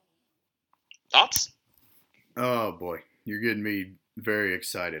 Thoughts? Oh, boy. You're getting me very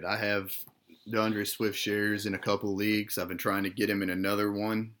excited. I have DeAndre Swift shares in a couple leagues. I've been trying to get him in another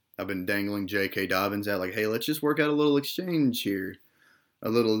one. I've been dangling J.K. Dobbins out like, hey, let's just work out a little exchange here. A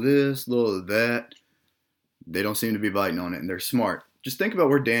little of this, a little of that. They don't seem to be biting on it, and they're smart. Just think about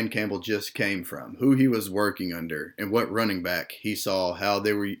where Dan Campbell just came from, who he was working under, and what running back he saw, how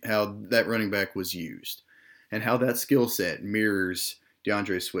that running back was used, and how that skill set mirrors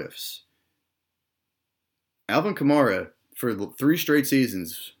DeAndre Swift's. Alvin Kamara, for 3 straight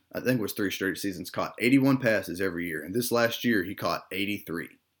seasons, I think it was 3 straight seasons, caught 81 passes every year, and this last year he caught 83.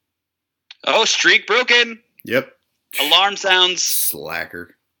 Oh, streak broken. Yep. Alarm sounds.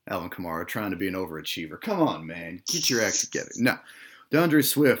 Slacker. Alvin Kamara trying to be an overachiever. Come on, man. Get your act together. No. DeAndre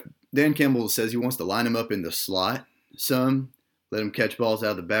Swift, Dan Campbell says he wants to line him up in the slot some, let him catch balls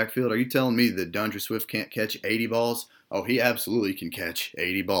out of the backfield. Are you telling me that DeAndre Swift can't catch 80 balls? Oh, he absolutely can catch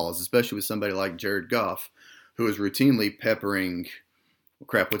 80 balls, especially with somebody like Jared Goff, who is routinely peppering,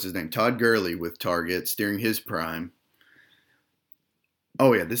 what's his name? Todd Gurley with targets during his prime.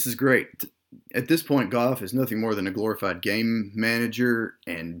 Oh, yeah, this is great. At this point, Goff is nothing more than a glorified game manager,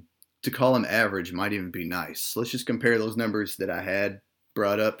 and to call him average might even be nice. Let's just compare those numbers that I had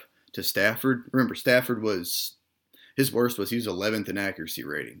brought up to Stafford. Remember, Stafford was, his worst was he was 11th in accuracy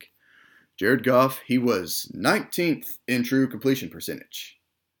rating. Jared Goff, he was 19th in true completion percentage.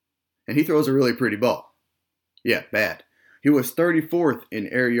 And he throws a really pretty ball. Yeah, bad. He was 34th in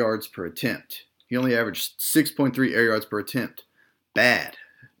air yards per attempt. He only averaged 6.3 air yards per attempt. Bad.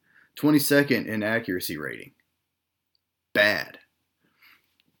 22nd in accuracy rating. Bad.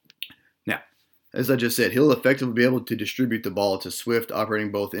 Now, as I just said, he'll effectively be able to distribute the ball to Swift,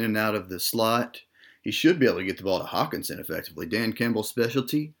 operating both in and out of the slot. He should be able to get the ball to Hockenson effectively. Dan Campbell's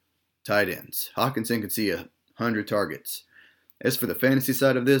specialty, tight ends. Hockenson could see 100 targets. As for the fantasy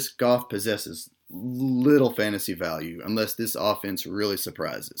side of this, Goff possesses little fantasy value unless this offense really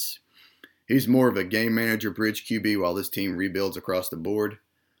surprises. He's more of a game manager bridge QB while this team rebuilds across the board.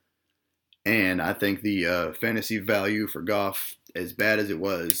 And I think the fantasy value for Goff, as bad as it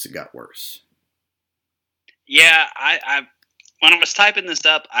was, got worse. Yeah, I when I was typing this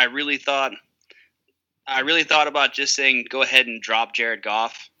up, I really thought about just saying go ahead and drop Jared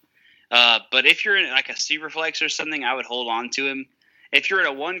Goff. But if you're in like a super flex or something, I would hold on to him. If you're in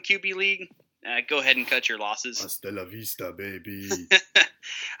a 1 QB league, go ahead and cut your losses. Hasta la vista, baby.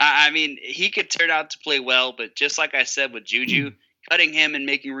 I mean, he could turn out to play well, but just like I said with Juju, cutting him and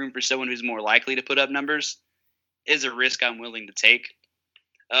making room for someone who's more likely to put up numbers is a risk I'm willing to take.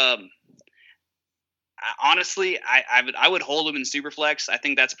 Honestly, I would hold him in Superflex. I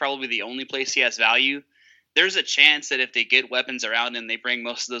think that's probably the only place he has value. There's a chance that if they get weapons around him, they bring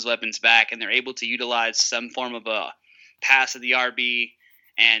most of those weapons back, and they're able to utilize some form of a pass at the RB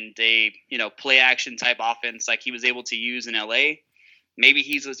and a play action type offense like he was able to use in LA. Maybe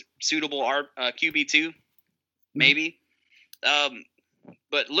he's a suitable QB2. Maybe.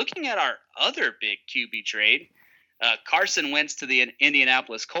 But looking at our other big QB trade, Carson Wentz to the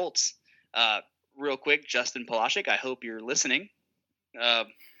Indianapolis Colts. Real quick, Justin Polashik, I hope you're listening. I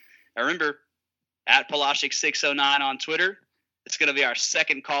remember at Polashik609 on Twitter. It's going to be our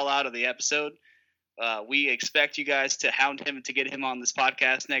second call out of the episode. We expect you guys to hound him to get him on this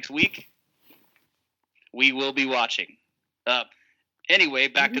podcast next week. We will be watching. Anyway,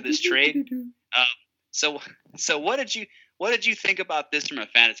 back to this trade. So what did you think about this from a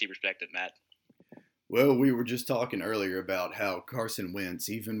fantasy perspective, Matt? Well, we were just talking earlier about how Carson Wentz,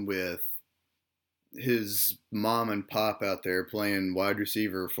 even with his mom and pop out there playing wide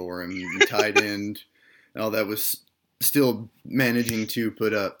receiver for him, tight end, and all that, was still managing to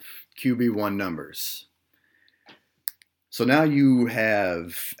put up QB1 numbers. So now you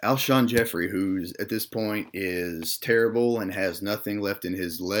have Alshon Jeffrey, who's at this point is terrible and has nothing left in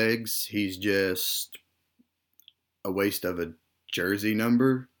his legs. He's just a waste of a jersey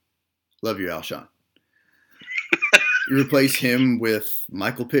number. Love you, Alshon. You replace him with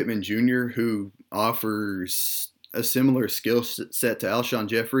Michael Pittman Jr., who offers a similar skill set to Alshon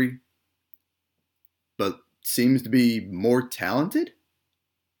Jeffrey, but seems to be more talented.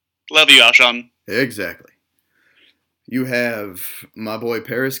 Love you, Alshon. Exactly. You have my boy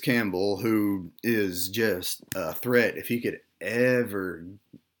Paris Campbell, who is just a threat. If he could ever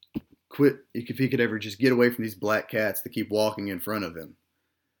if he could ever just get away from these black cats that keep walking in front of him.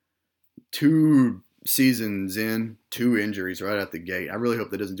 2 seasons in, 2 injuries right out the gate. I really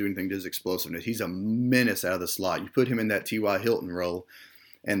hope that doesn't do anything to his explosiveness. He's a menace out of the slot. You put him in that T.Y. Hilton role,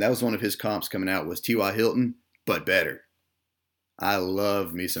 and that was one of his comps coming out was T.Y. Hilton, but better. I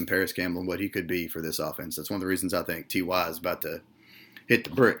love me some Paris Campbell and what he could be for this offense. That's one of the reasons I think T.Y. is about to hit the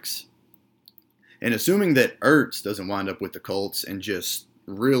bricks. And assuming that Ertz doesn't wind up with the Colts and just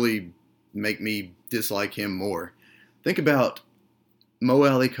really make me dislike him more, think about Mo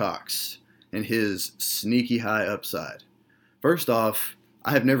Alley-Cox and his sneaky high upside. First off,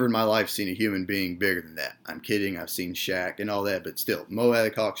 I have never in my life seen a human being bigger than that. I'm kidding. I've seen Shaq and all that, but still, Mo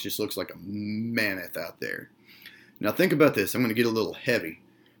Alley-Cox just looks like a mammoth out there. Now think about this. I'm going to get a little heavy.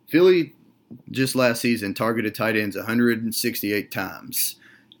 Philly just last season targeted tight ends 168 times,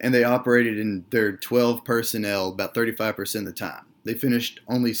 and they operated in their 12 personnel about 35% of the time. They finished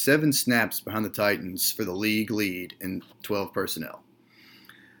only 7 snaps behind the Titans for the league lead in 12 personnel.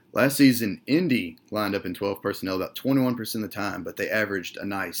 Last season, Indy lined up in 12 personnel about 21% of the time, but they averaged a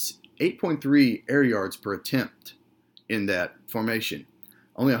nice 8.3 air yards per attempt in that formation.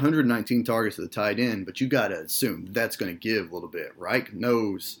 Only 119 targets to the tight end, but you got to assume that's going to give a little bit. Reich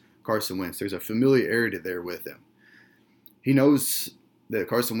knows Carson Wentz. There's a familiarity there with him. He knows that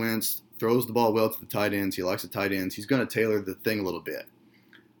Carson Wentz throws the ball well to the tight ends. He likes the tight ends. He's going to tailor the thing a little bit.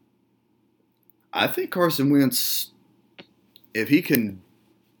 I think Carson Wentz, if he can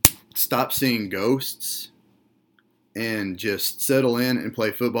stop seeing ghosts and just settle in and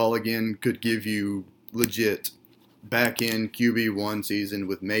play football again could give you legit back in QB1 season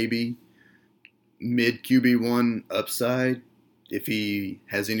with maybe mid QB1 upside if he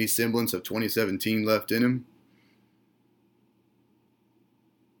has any semblance of 2017 left in him.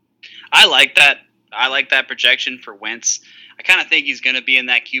 I like that. I like that projection for Wentz. I kind of think he's going to be in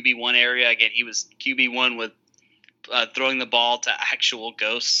that QB1 area. Again, he was QB1 with throwing the ball to actual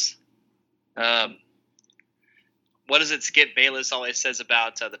ghosts. What is it Skip Bayless always says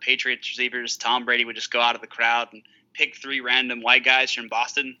about the Patriots receivers? Tom Brady would just go out of the crowd and pick 3 random white guys from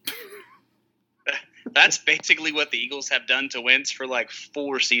Boston. That's basically what the Eagles have done to Wentz for like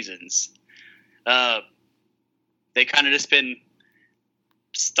 4 seasons. They kind of just been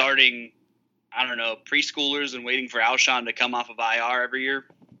starting, I don't know, preschoolers and waiting for Alshon to come off of IR every year.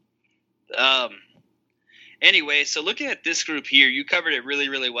 Anyway, so looking at this group here, you covered it really,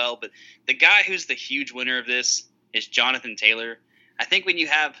 really well. But the guy who's the huge winner of this is Jonathan Taylor. I think when you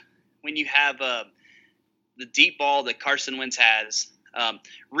have the deep ball that Carson Wentz has,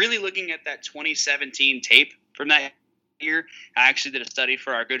 really looking at that 2017 tape from that year, I actually did a study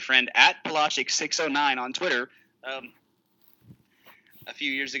for our good friend at Pelagic609 on Twitter a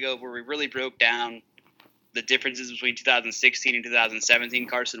few years ago where we really broke down the differences between 2016 and 2017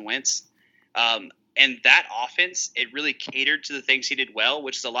 Carson Wentz. And that offense, it really catered to the things he did well,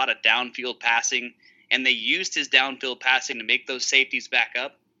 which is a lot of downfield passing. And they used his downfield passing to make those safeties back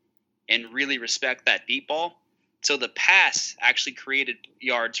up and really respect that deep ball. So the pass actually created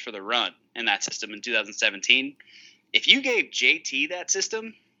yards for the run in that system in 2017. If you gave JT that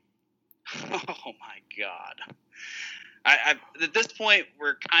system, oh my God. At this point,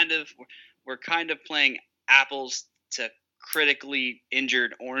 we're kind of playing apples to critically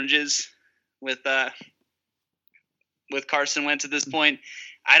injured oranges with Carson Wentz at this point.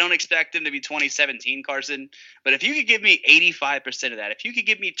 I don't expect him to be 2017 Carson, but if you could give me 85% of that, if you could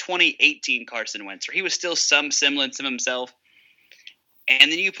give me 2018 Carson Wentz, where he was still some semblance of himself,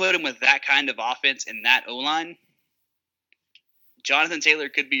 and then you put him with that kind of offense and that O-line, Jonathan Taylor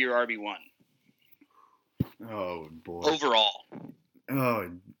could be your RB1. Oh, boy. Overall. Oh,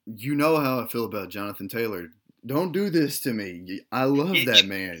 you know how I feel about Jonathan Taylor. Don't do this to me. I love that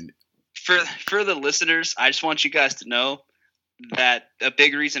man. For the listeners, I just want you guys to know that a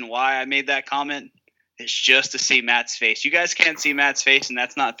big reason why I made that comment is just to see Matt's face. You guys can't see Matt's face, and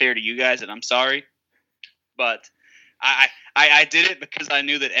that's not fair to you guys, and I'm sorry. But I did it because I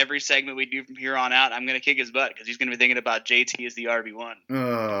knew that every segment we do from here on out, I'm going to kick his butt because he's going to be thinking about JT as the RB1.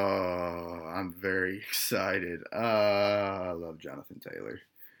 Oh, I'm very excited. I love Jonathan Taylor.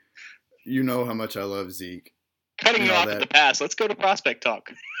 You know how much I love Zeke. Cutting it off at the pass. Let's go to prospect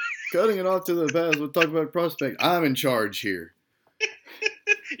talk. Cutting it off to the pass. We'll talk about prospect. I'm in charge here.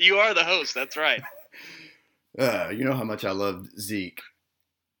 You are the host. That's right. You know how much I love Zeke.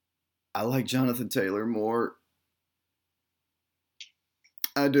 I like Jonathan Taylor more.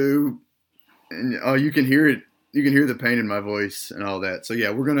 I do. And you can hear it. You can hear the pain in my voice and all that. So yeah,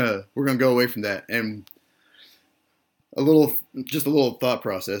 we're gonna go away from that and just a little thought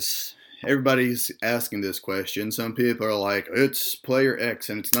process. Everybody's asking this question. Some people are like, it's player X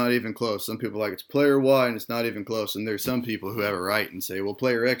and it's not even close. Some people are like, it's player Y and it's not even close. And there's some people who have it right and say, well,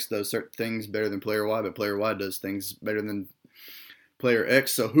 player X does certain things better than player Y, but player Y does things better than player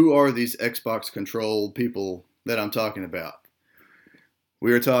X. So who are these Xbox controlled people that I'm talking about?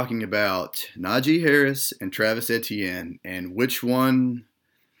 We are talking about Najee Harris and Travis Etienne, and which one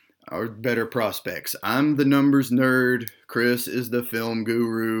are better prospects? I'm the numbers nerd. Chris is the film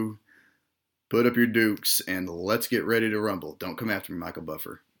guru. Put up your dukes, and let's get ready to rumble. Don't come after me, Michael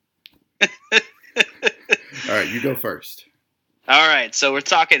Buffer. All right, you go first. All right, so we're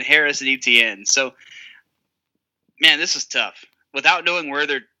talking Harris and Etienne. So, man, this is tough. Without knowing where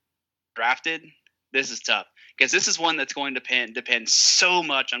they're drafted, this is tough. Because this is one that's going to depend so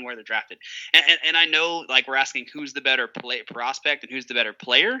much on where they're drafted. And I know, like, we're asking who's the better prospect and who's the better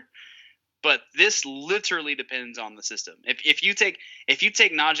player. But this literally depends on the system. If you take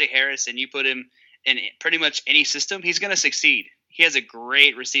Najee Harris and you put him in pretty much any system, he's going to succeed. He has a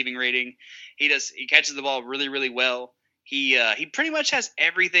great receiving rating. He catches the ball really, really well. He pretty much has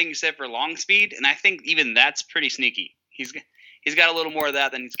everything except for long speed, and I think even that's pretty sneaky. He's got a little more of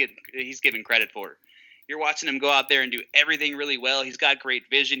that than he's given credit for. You're watching him go out there and do everything really well. He's got great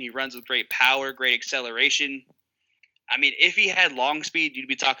vision. He runs with great power, great acceleration. I mean, if he had long speed, you'd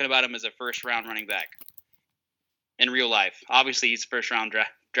be talking about him as a first-round running back in real life. Obviously, he's a first-round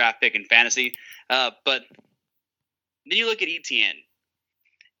draft pick in fantasy. But then you look at Etienne.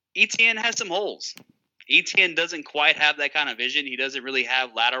 Etienne has some holes. Etienne doesn't quite have that kind of vision. He doesn't really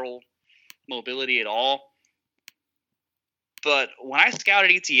have lateral mobility at all. But when I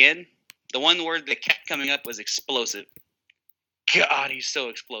scouted Etienne, the one word that kept coming up was explosive. God, he's so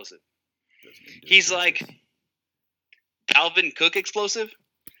explosive. He's like Dalvin Cook explosive,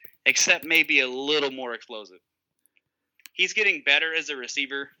 except maybe a little more explosive. He's getting better as a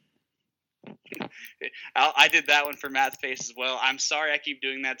receiver. I did that one for Matt's face as well. I'm sorry I keep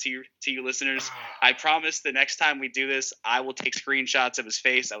doing that to you listeners. I promise the next time we do this, I will take screenshots of his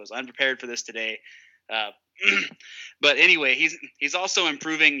face. I was unprepared for this today. But anyway, he's also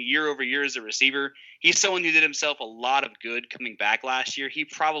improving year over year as a receiver. He's someone who did himself a lot of good coming back last year. He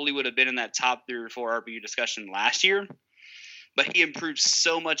probably would have been in that top 3 or 4 RBU discussion last year, but he improved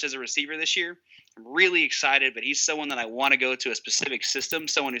so much as a receiver this year. I'm really excited, but he's someone that I want to go to a specific system,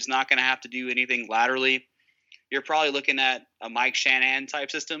 someone who's not going to have to do anything laterally. You're probably looking at a Mike Shanahan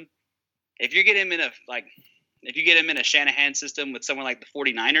type system. If you get him in a Shanahan system with someone like the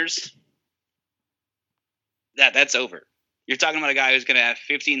 49ers, that's over. You're talking about a guy who's going to have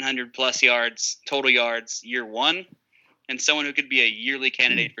 1,500 plus total yards year one, and someone who could be a yearly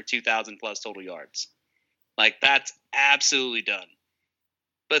candidate for 2,000 plus total yards. Like, that's absolutely done.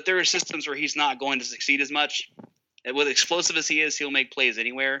 But there are systems where he's not going to succeed as much. And with explosive as he is, he'll make plays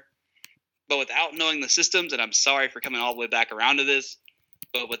anywhere. But without knowing the systems, and I'm sorry for coming all the way back around to this,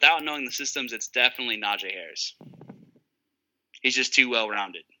 but without knowing the systems, it's definitely Najee Harris. He's just too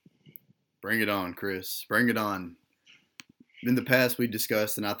well-rounded. Bring it on, Chris. Bring it on. In the past, we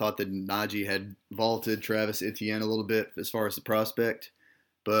discussed, and I thought that Najee had vaulted Travis Etienne a little bit as far as the prospect,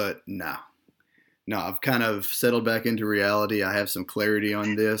 but no, I've kind of settled back into reality. I have some clarity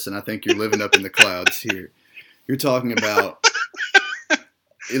on this, and I think you're living up in the clouds here. You're talking about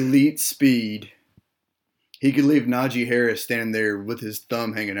elite speed. He could leave Najee Harris standing there with his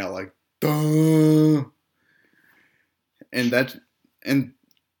thumb hanging out like, duh.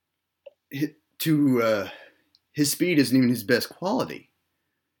 His speed isn't even his best quality.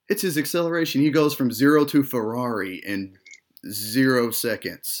 It's his acceleration. He goes from 0 to Ferrari in 0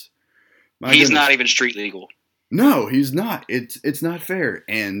 seconds. He's not even street legal. No, he's not. It's not fair.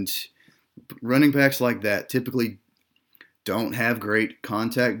 And running backs like that typically don't have great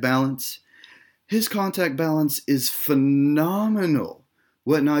contact balance. His contact balance is phenomenal.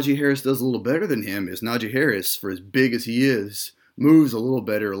 What Najee Harris does a little better than him is Najee Harris, for as big as he is, moves a little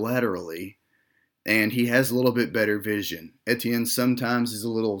better laterally, and he has a little bit better vision. Etienne sometimes is a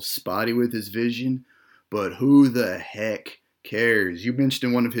little spotty with his vision, but who the heck cares? You mentioned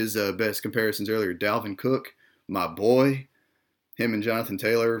in one of his best comparisons earlier, Dalvin Cook, my boy. Him and Jonathan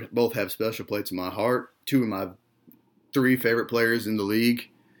Taylor both have special places in my heart. 2 of my 3 favorite players in the league.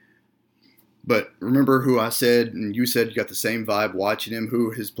 But remember who I said, and you said you got the same vibe watching him, who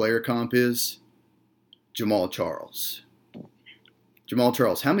his player comp is? Jamaal Charles. Jamaal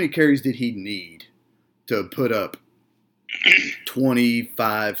Charles, how many carries did he need to put up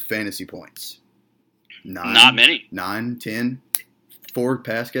 25 fantasy points? 9? Not many. 9, 10, 4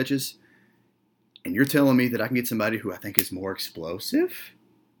 pass catches? And you're telling me that I can get somebody who I think is more explosive?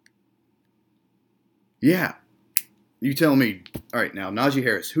 Yeah. You tell me. All right, now, Najee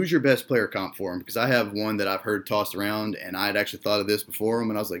Harris, who's your best player comp for him? Because I have one that I've heard tossed around, and I had actually thought of this before him,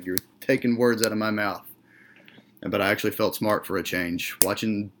 and I was like, you're taking words out of my mouth. But I actually felt smart for a change.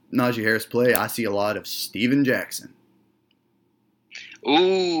 Watching Najee Harris play, I see a lot of Steven Jackson.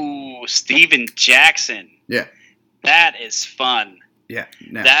 Ooh, Steven Jackson. Yeah. That is fun. Yeah.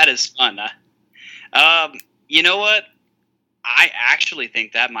 Now, that is fun. You know what? I actually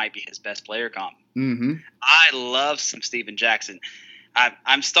think that might be his best player comp. Mm-hmm. I love some Steven Jackson.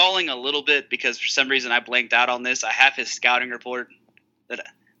 I'm stalling a little bit because for some reason I blanked out on this. I have his scouting report, the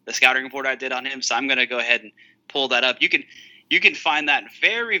scouting report I did on him, so I'm going to go ahead and pull that up. You can find that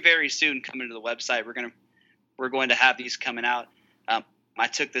very, very soon coming to the website. We're going to have these coming out. I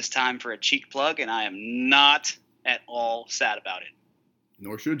took this time for a cheap plug, and I am not at all sad about it.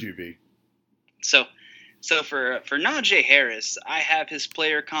 Nor should you be. So for Najee Harris, I have his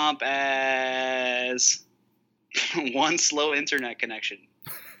player comp as one slow internet connection.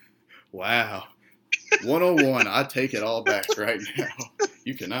 Wow. 101. I take it all back right now.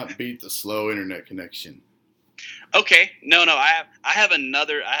 You cannot beat the slow internet connection. Okay. No. I have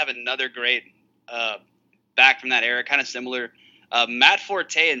another great back from that era, kind of similar. Matt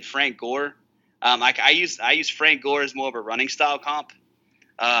Forte and Frank Gore. I use Frank Gore as more of a running style comp.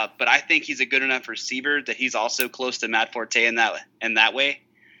 But I think he's a good enough receiver that he's also close to Matt Forte in that way.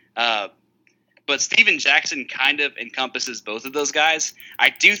 But Steven Jackson kind of encompasses both of those guys.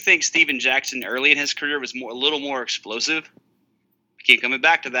 I do think Steven Jackson early in his career was a little more explosive. Keep coming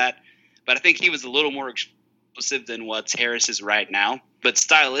back to that. but I think he was a little more explosive than what Harris is right now. But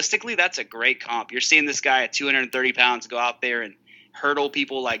stylistically, that's a great comp. You're seeing this guy at 230 pounds go out there and hurdle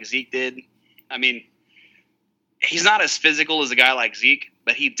people like Zeke did. I mean, he's not as physical as a guy like Zeke,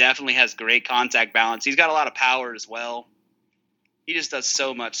 but he definitely has great contact balance. He's got a lot of power as well. He just does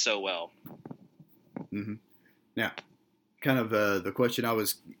so much so well. Mm-hmm. Now, kind of the question I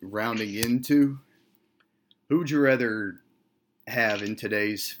was rounding into, who would you rather have in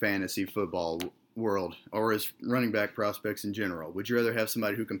today's fantasy football world, or as running back prospects in general? Would you rather have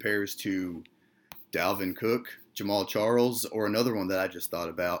somebody who compares to Dalvin Cook, Jamal Charles, or another one that I just thought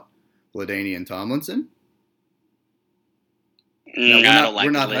about, LaDainian Tomlinson? I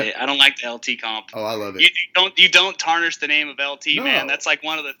don't like the LT comp. Oh, I love it. You don't tarnish the name of LT, No. man. That's like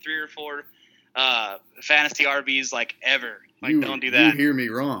one of the 3 or 4 fantasy RBs like ever. Like, don't do that. You hear me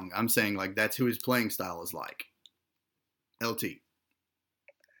wrong. I'm saying like that's who his playing style is like. LT.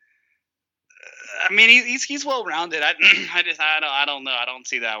 I mean, he's well rounded. I don't know. I don't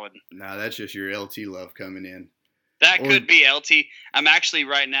see that one. No, that's just your LT love coming in. That could be LT. I'm actually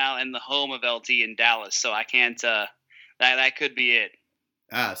right now in the home of LT in Dallas, so I can't. That could be it.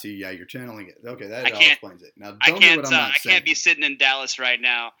 Ah, see, yeah, you're channeling it. Okay, that explains it. Now, don't do what I'm not saying. I can't be sitting in Dallas right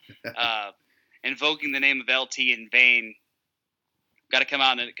now, invoking the name of LT in vain. Got to come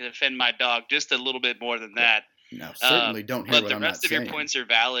out and defend my dog just a little bit more than that. No, certainly don't hear what I'm not saying. But the rest of your points are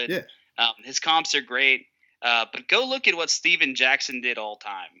valid. Yeah. His comps are great. But go look at what Steven Jackson did all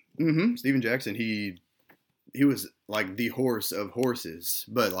time. Mm-hmm. Steven Jackson, he was like the horse of horses.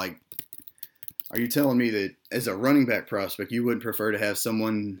 But like, are you telling me that as a running back prospect, you wouldn't prefer to have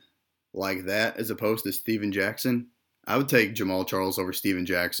someone like that as opposed to Steven Jackson? I would take Jamal Charles over Steven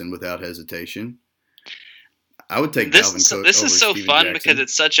Jackson without hesitation. I would take Dalvin Cook. This over is so Steven fun Jackson. because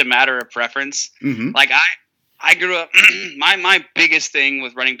it's such a matter of preference. Mm-hmm. Like I grew up. my biggest thing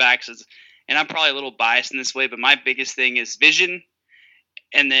with running backs is, and I'm probably a little biased in this way, but my biggest thing is vision,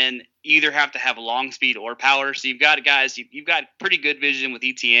 and then you either have to have long speed or power. So you've got guys, you've got pretty good vision with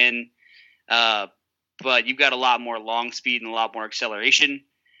ETN, but you've got a lot more long speed and a lot more acceleration.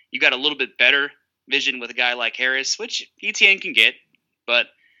 You've got a little bit better vision with a guy like Harris, which ETN can get, but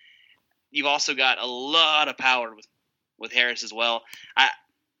you've also got a lot of power with Harris as well.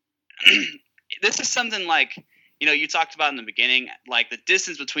 This is something like, you talked about in the beginning, like the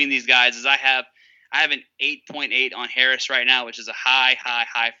distance between these guys is I have an 8.8 on Harris right now, which is a high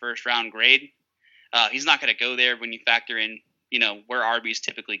first round grade. He's not going to go there when you factor in, where RBs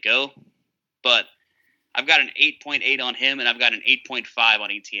typically go, but I've got an 8.8 on him and I've got an 8.5 on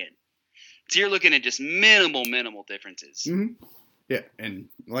ETN. So you're looking at just minimal differences. Mm-hmm. Yeah, and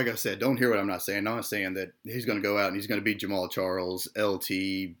like I said, don't hear what I'm not saying. I'm not saying that he's going to go out and he's going to beat Jamal Charles, LT,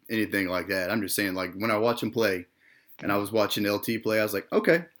 anything like that. I'm just saying, like, when I watch him play, and I was watching LT play, I was like,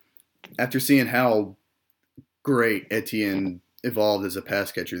 okay. After seeing how great Etienne evolved as a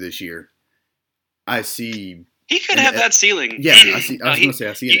pass catcher this year, I see... He could have that ceiling. Yeah, I was going to say,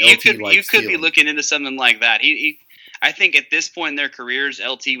 I see an LT-like ceiling. You could be looking into something like that. I think at this point in their careers,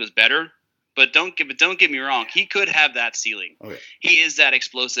 LT was better. But don't get me wrong. He could have that ceiling. Okay. He is that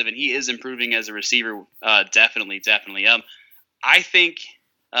explosive, and he is improving as a receiver. Definitely. I think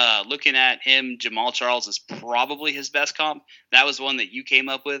looking at him, Jamal Charles is probably his best comp. That was one that you came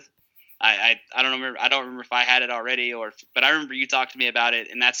up with. I don't remember. I don't remember if I had it already, but I remember you talked to me about it,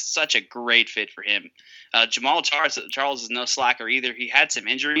 and that's such a great fit for him. Jamal Charles is no slacker either. He had some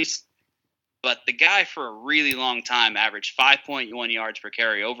injuries. But the guy for a really long time averaged 5.1 yards per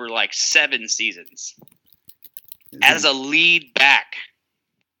carry over like 7 seasons. As a lead back.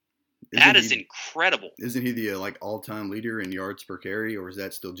 That is incredible. Isn't he the all-time leader in yards per carry, or is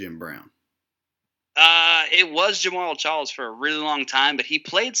that still Jim Brown? It was Jamal Charles for a really long time, but he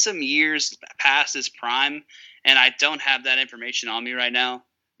played some years past his prime, and I don't have that information on me right now.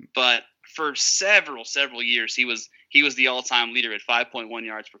 But for several years, he was the all-time leader at 5.1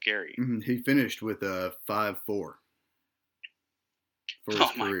 yards per carry. Mm-hmm. He finished with a 5.4 for his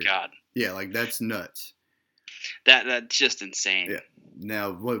career. My God! Yeah, that's nuts. That's just insane. Yeah. Now,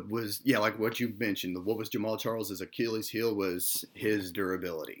 like what you mentioned, what was Jamal Charles' Achilles heel was his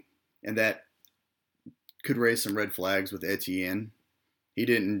durability, and that could raise some red flags with Etienne. He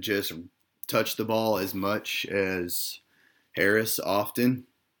didn't just touch the ball as much as Harris often.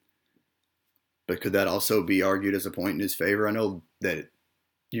 But could that also be argued as a point in his favor? I know that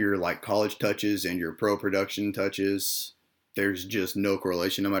your college touches and your pro production touches, there's just no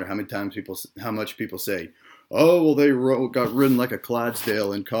correlation. No matter how much people say, "Oh, well, they got ridden like a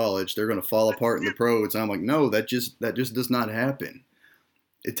Clydesdale in college. They're going to fall apart in the pros." And I'm like, no, that just does not happen.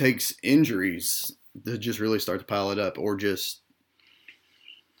 It takes injuries to just really start to pile it up, or just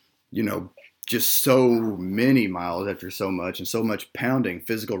just so many miles after so much and so much pounding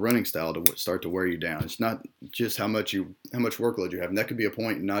physical running style to start to wear you down. It's not just how much workload you have, and that could be a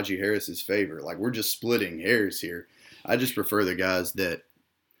point in Najee Harris's favor. Like, we're just splitting hairs here. I just prefer the guys that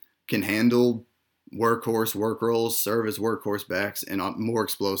can handle workhorse work rolls, serve as workhorse backs, and are more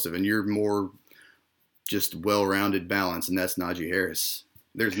explosive. And you're more just well-rounded balance, and that's Najee Harris.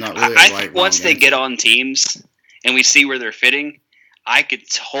 There's not really. I think once they get on teams and we see where they're fitting, I could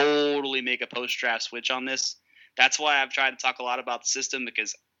totally make a post-draft switch on this. That's why I've tried to talk a lot about the system,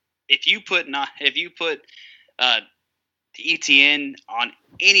 because if you put ETN on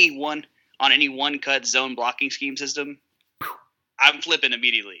any one cut zone blocking scheme system, I'm flipping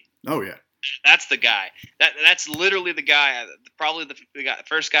immediately. Oh yeah, that's the guy. That's literally the guy. Probably the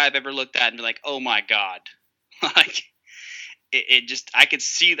first guy I've ever looked at and be like, oh my god, like it just I could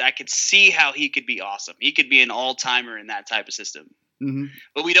see how he could be awesome. He could be an all-timer in that type of system. Mm-hmm.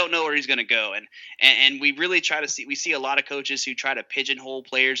 But we don't know where he's going to go, and we really try to see. We see a lot of coaches who try to pigeonhole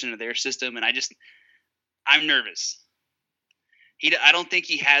players into their system, and I'm nervous. I don't think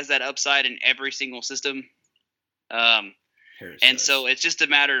he has that upside in every single system, and so it's just a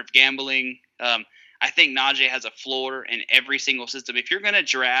matter of gambling. I think Najee has a floor in every single system. If you're going to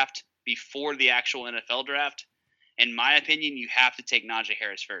draft before the actual NFL draft, in my opinion, you have to take Najee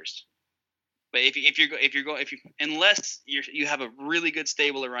Harris first. But unless you have a really good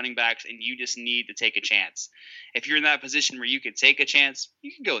stable of running backs and you just need to take a chance, if you're in that position where you could take a chance,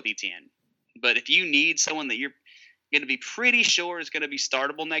 you can go with ETN. But if you need someone that you're going to be pretty sure is going to be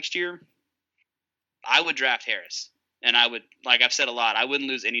startable next year, I would draft Harris. And I would, like I've said a lot, I wouldn't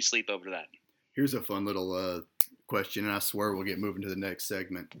lose any sleep over that. Here's a fun little question, and I swear we'll get moving to the next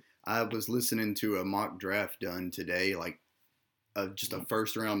segment. I was listening to a mock draft done today, just a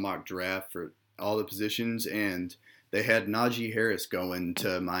first-round mock draft for all the positions, and they had Najee Harris going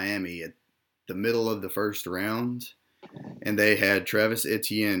to Miami at the middle of the first round, and they had Travis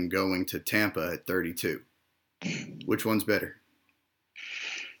Etienne going to Tampa at 32. Which one's better?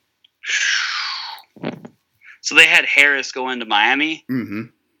 So they had Harris going to Miami, mm-hmm.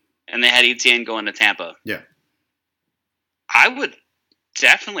 and they had Etienne going to Tampa. Yeah. I would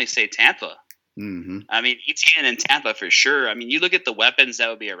definitely say Tampa. Mm-hmm. I mean, Etienne and Tampa for sure. I mean, you look at the weapons that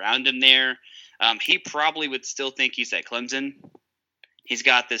would be around him there. He probably would still think he's at Clemson. He's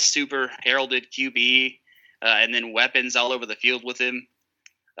got this super heralded QB, and then weapons all over the field with him.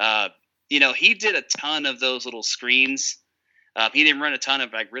 He did a ton of those little screens. He didn't run a ton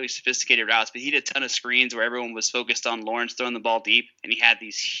of really sophisticated routes, but he did a ton of screens where everyone was focused on Lawrence throwing the ball deep, and he had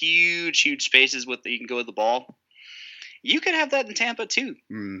these huge spaces with that you can go with the ball. You could have that in Tampa too.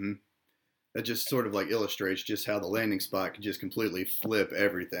 Mm-hmm. That just sort of illustrates just how the landing spot could just completely flip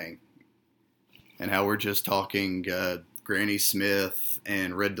everything. And how we're just talking Granny Smith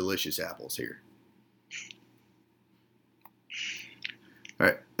and Red Delicious apples here. All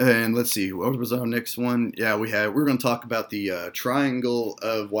right, and let's see. What was our next one? Yeah, we're going to talk about the triangle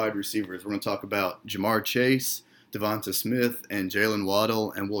of wide receivers. We're going to talk about Jamar Chase, Devonta Smith, and Jalen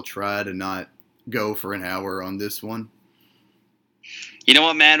Waddle, and we'll try to not go for an hour on this one. You know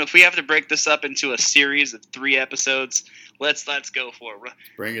what, man? If we have to break this up into a series of 3 episodes, let's go for it.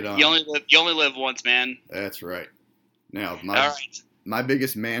 Bring it on. You only live once, man. That's right. Now, my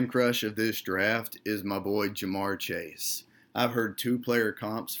biggest man crush of this draft is my boy Jamar Chase. I've heard 2 player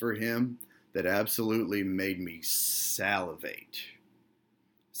comps for him that absolutely made me salivate,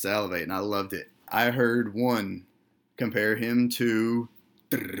 and I loved it. I heard one compare him to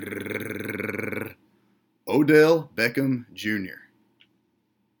Odell Beckham Jr.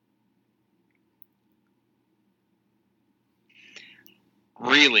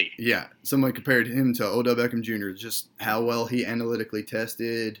 Really? Yeah. Someone compared him to Odell Beckham Jr. Just how well he analytically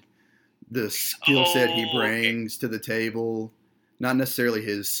tested, the skill set he brings to the table, not necessarily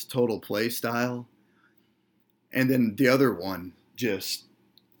his total play style. And then the other one just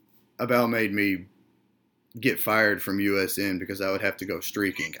about made me get fired from USN because I would have to go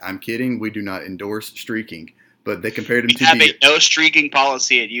streaking. I'm kidding. We do not endorse streaking. But they compared him to a no streaking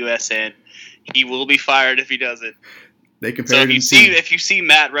policy at USN. He will be fired if he does it. They compared if you see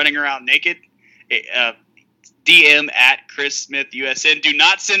Matt running around naked, DM at Chris Smith USN. Do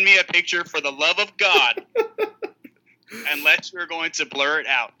not send me a picture for the love of God, unless you're going to blur it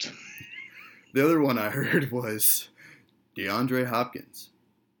out. The other one I heard was DeAndre Hopkins.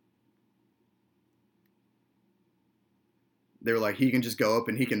 They were like, he can just go up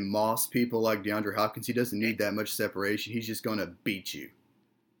and he can moss people like DeAndre Hopkins. He doesn't need that much separation. He's just going to beat you.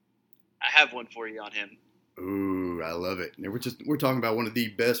 I have one for you on him. Ooh, I love it. We're talking about one of the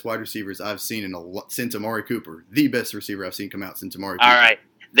best wide receivers I've seen since Amari Cooper. The best receiver I've seen come out since Amari Cooper. All right.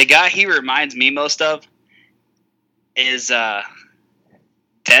 The guy he reminds me most of is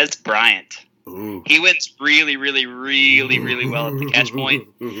Dez Bryant. Ooh. He wins really, really, really, really well at the catch point,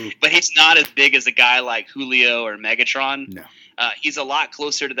 but he's not as big as a guy like Julio or Megatron. No. He's a lot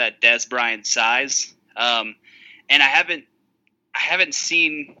closer to that Dez Bryant size, and I haven't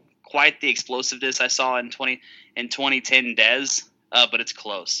seen quite the explosiveness I saw in 2010 Dez, but it's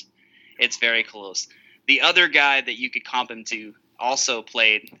close. It's very close. The other guy that you could comp him to also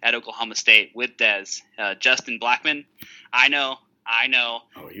played at Oklahoma State with Dez, Justin Blackman. I know.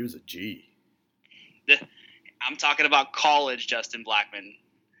 Oh, he was a G. I'm talking about college Justin Blackman,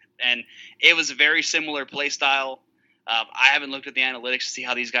 and it was a very similar play style. I haven't looked at the analytics to see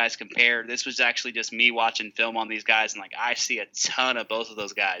how these guys compare. This was actually just me watching film on these guys, and like I see a ton of both of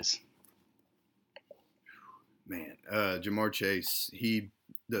those guys. Man, Ja'Marr Chase, he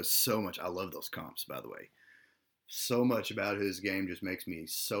does so much. I love those comps, by the way. So much about his game just makes me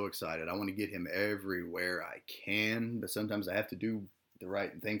so excited. I want to get him everywhere I can, but sometimes I have to do the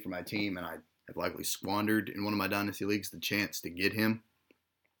right thing for my team, and I have likely squandered in one of my dynasty leagues the chance to get him.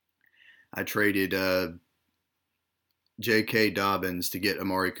 I traded J.K. Dobbins to get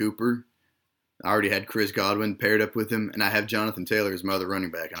Amari Cooper. I already had Chris Godwin paired up with him, and I have Jonathan Taylor as my other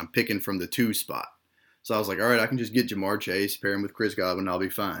running back, and I'm picking from the 2 spot. So I was like, all right, I can just get Ja'Marr Chase, pair him with Chris Godwin, and I'll be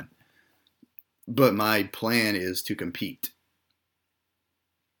fine. But my plan is to compete.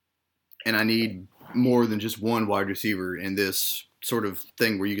 And I need more than just one wide receiver in this sort of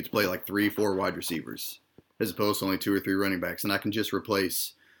thing where you get to play like 3-4 wide receivers as opposed to only 2 or 3 running backs. And I can just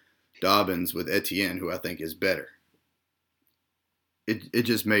replace Dobbins with Etienne, who I think is better. It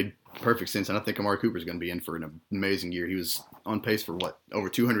just made perfect sense. And I think Amari Cooper is going to be in for an amazing year. He was on pace for over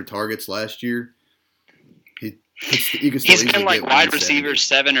 200 targets last year. He's been like wide receiver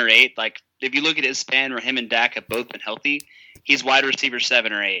 7 or 8. Like if you look at his span where him and Dak have both been healthy, he's wide receiver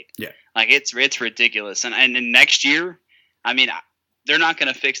 7 or 8. Yeah. Like it's ridiculous. And next year, I mean, they're not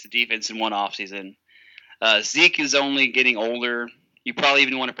going to fix the defense in one offseason. Zeke is only getting older. You probably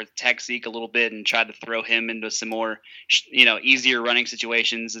even want to protect Zeke a little bit and try to throw him into some more, easier running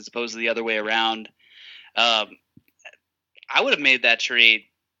situations as opposed to the other way around. I would have made that trade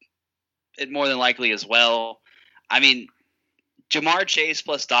more than likely as well. I mean, Ja'Marr Chase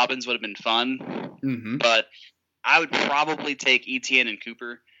plus Dobbins would have been fun, but I would probably take Etienne and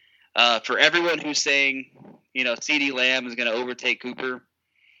Cooper. For everyone who's saying, CeeDee Lamb is going to overtake Cooper,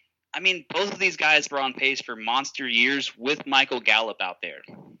 I mean, both of these guys were on pace for monster years with Michael Gallup out there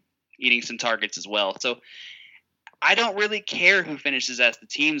eating some targets as well. So I don't really care who finishes as the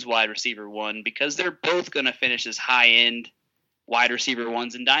team's wide receiver 1 because they're both going to finish as high-end wide receiver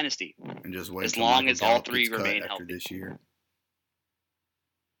 1s in Dynasty. And just wait as long as all 3 remain healthy this year.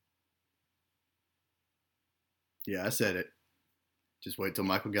 Yeah, I said it. Just wait till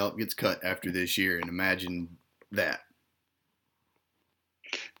Michael Gallup gets cut after this year and imagine that.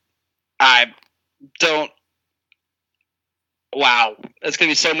 I don't. Wow, that's gonna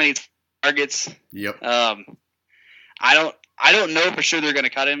be so many targets. Yep. I don't know for sure they're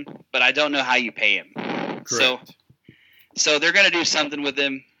gonna cut him, but I don't know how you pay him. Correct. So they're gonna do something with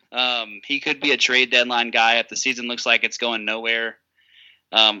him. He could be a trade deadline guy if the season looks like it's going nowhere.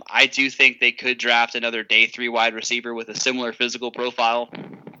 I do think they could draft another day 3 wide receiver with a similar physical profile.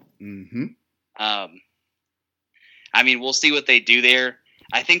 Mm-hmm. I mean, we'll see what they do there.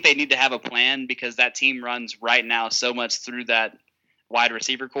 I think they need to have a plan because that team runs right now so much through that wide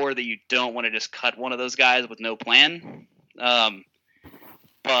receiver core that you don't want to just cut one of those guys with no plan.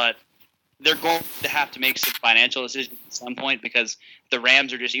 But they're going to have to make some financial decisions at some point because the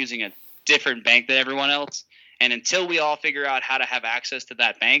Rams are just using a different bank than everyone else. And until we all figure out how to have access to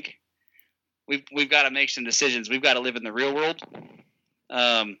that bank, we've got to make some decisions. We've got to live in the real world.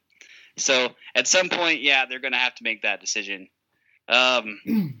 So at some point, yeah, they're going to have to make that decision. But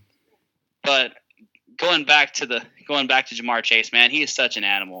going back to Ja'Marr Chase, man, he is such an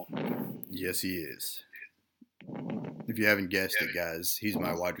animal. Yes, he is. If you haven't guessed it, guys, he's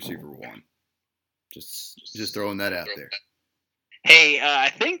my wide receiver 1. Just throwing that out there. Hey, I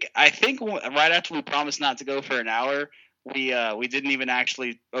think right after we promised not to go for an hour, we didn't even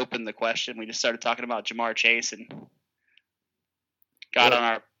actually open the question. We just started talking about Ja'Marr Chase and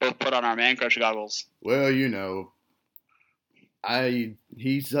both put on our man crush goggles. Well,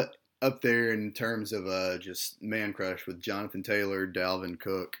 he's up there in terms of just man crush with Jonathan Taylor, Dalvin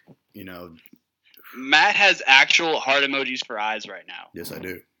Cook. Matt has actual heart emojis for eyes right now. Yes, I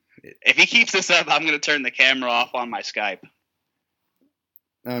do. If he keeps this up, I'm going to turn the camera off on my Skype.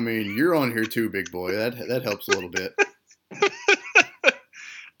 I mean, you're on here too, big boy. That helps a little bit.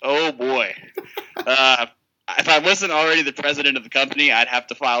 Oh boy! If I wasn't already the president of the company, I'd have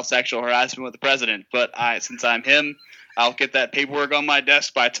to file sexual harassment with the president. But since I'm him, I'll get that paperwork on my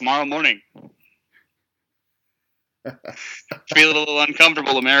desk by tomorrow morning. Feel a little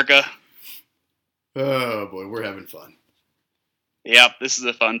uncomfortable, America. Oh, boy, we're having fun. Yep, this is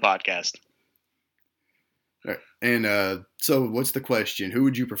a fun podcast. All right. And so what's the question? Who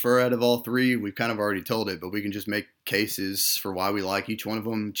would you prefer out of all three? We've kind of already told it, but we can just make cases for why we like each one of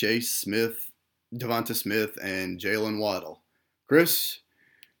them. Chase, Smith, Devonta Smith, and Jalen Waddle. Chris,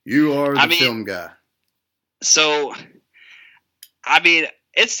 you are the film guy. So,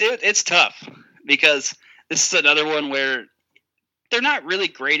 it's tough because this is another one where they're not really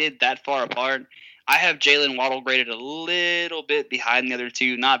graded that far apart. I have Jalen Waddle graded a little bit behind the other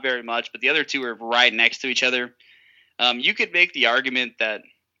two, not very much, but the other two are right next to each other. You could make the argument that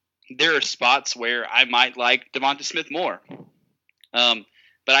there are spots where I might like Devonta Smith more.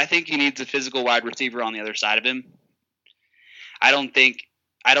 But I think he needs a physical wide receiver on the other side of him. I don't think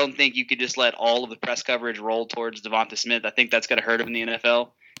you could just let all of the press coverage roll towards Devonta Smith. I think that's going to hurt him in the NFL.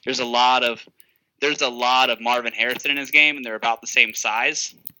 There's a lot of Marvin Harrison in his game, and they're about the same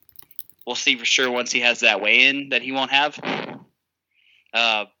size. We'll see for sure once he has that weigh-in that he won't have.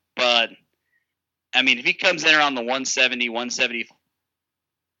 But, I mean, if he comes in around the 170,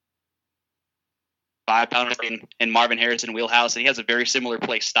 175 pounder in Marvin Harrison wheelhouse, and he has a very similar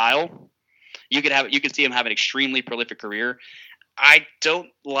play style, you could see him have an extremely prolific career. I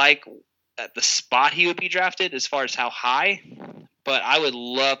don't like the spot he would be drafted as far as how high, but I would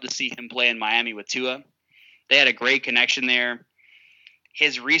love to see him play in Miami with Tua. They had a great connection there.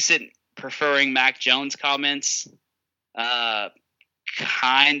 His recent preferring Mac Jones comments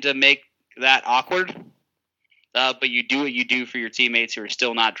kind of make that awkward. But you do what you do for your teammates who are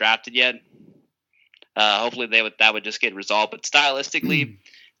still not drafted yet. Hopefully that would just get resolved. But stylistically,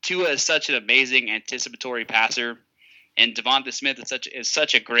 Tua is such an amazing anticipatory passer, and Devonta Smith is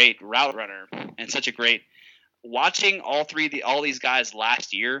such a great route runner and such a great watching all these guys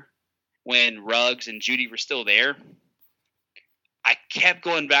last year when Ruggs and Judy were still there. I kept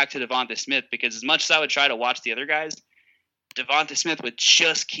going back to Devonta Smith because as much as I would try to watch the other guys, Devonta Smith would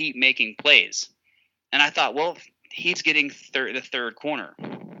just keep making plays. And I thought, well, he's getting the third corner.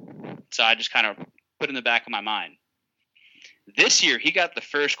 So I just kind of put in the back of my mind. This year, he got the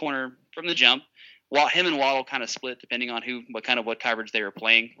first corner from the jump, while him and Waddle kind of split depending on what coverage they were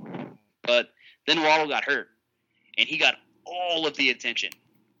playing. But then Waddle got hurt, and he got all of the attention.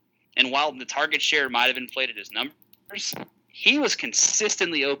 And while the target share might have inflated his numbers, he was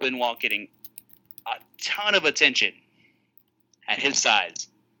consistently open while getting a ton of attention at his size.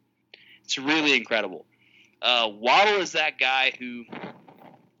 It's really incredible. Waddle is that guy who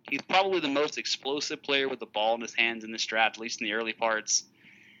he's probably the most explosive player with the ball in his hands in this draft, at least in the early parts.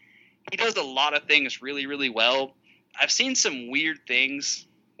 He does a lot of things really, really well. I've seen some weird things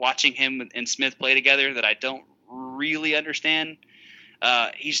watching him and Smith play together that I don't really understand.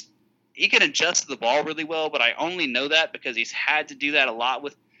 He can adjust the ball really well, but I only know that because he's had to do that a lot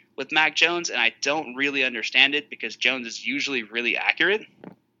with Mac Jones, and I don't really understand it because Jones is usually really accurate.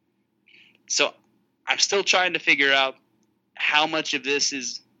 So I'm still trying to figure out how much of this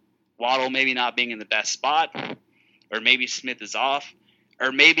is Waddle maybe not being in the best spot, or maybe Smith is off,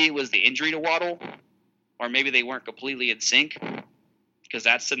 or maybe it was the injury to Waddle, or maybe they weren't completely in sync, because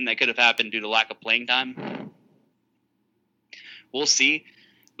that's something that could have happened due to lack of playing time. We'll see.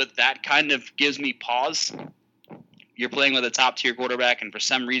 But that kind of gives me pause. You're playing with a top-tier quarterback, and for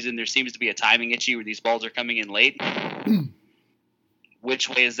some reason there seems to be a timing issue where these balls are coming in late. Which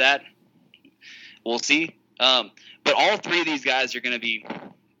way is that? We'll see. But all three of these guys are going to be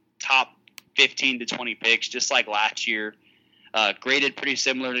top 15 to 20 picks, just like last year. Graded pretty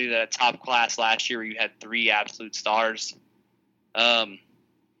similarly to that top class last year where you had three absolute stars. What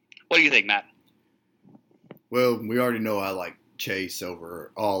do you think, Matt? Well, we already know I like Chase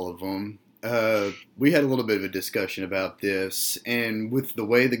over all of them. We had a little bit of a discussion about this, and with the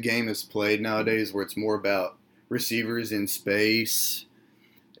way the game is played nowadays, where it's more about receivers in space,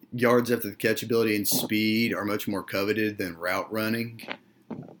 yards after the catch ability and speed are much more coveted than route running.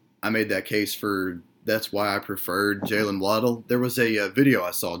 I made that case for that's why I preferred Jalen Waddle. There was a video I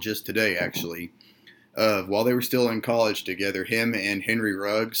saw just today, actually, of while they were still in college together, him and Henry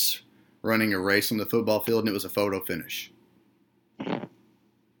Ruggs running a race on the football field, and it was a photo finish.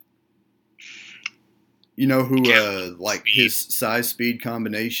 You know who, like his size-speed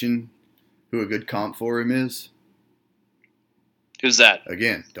combination, who a good comp for him is? Who's that?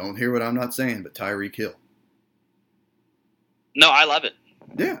 Again, don't hear what I'm not saying, but Tyreek Hill. No, I love it.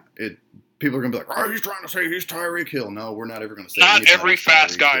 Yeah, people are going to be like, oh, he's trying to say he's Tyreek Hill. No, we're not ever going to say not every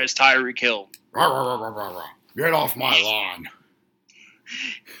fast guy is Tyreek Hill. Rah, rah, rah, rah, rah. Get off my lawn.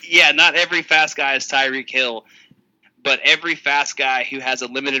 Yeah, not every fast guy is Tyreek Hill, but every fast guy who has a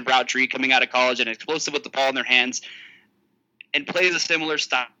limited route tree coming out of college and explosive with the ball in their hands and plays a similar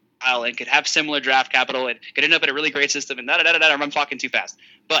style and could have similar draft capital and could end up in a really great system and I'm talking too fast.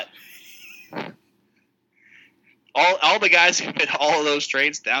 But all the guys who fit all of those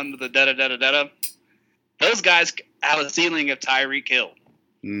traits down to the those guys have a ceiling of Tyreek Hill.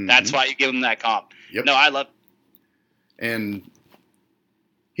 Mm-hmm. That's why you give them that comp. Yep. No, I love it. And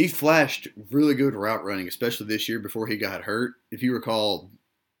he flashed really good route running, especially this year before he got hurt. If you recall,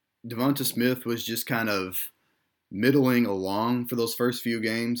 Devonta Smith was just kind of middling along for those first few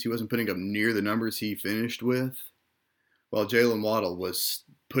games. He wasn't putting up near the numbers he finished with, while Jalen Waddle was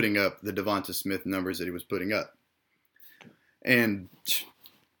putting up the Devonta Smith numbers that he was putting up. And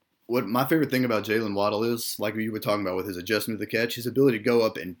what my favorite thing about Jalen Waddle is, like you were talking about with his adjustment to the catch, his ability to go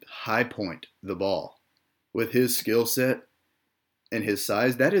up and high point the ball. With his skill set and his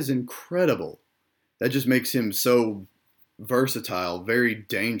size, that is incredible. That just makes him so versatile, very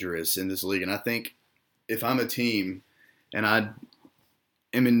dangerous in this league. And I think if I'm a team and I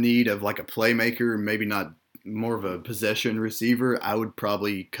am in need of like a playmaker, maybe not more of a possession receiver, I would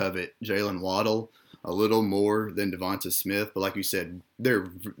probably covet Jalen Waddle a little more than Devonta Smith. But like you said, they're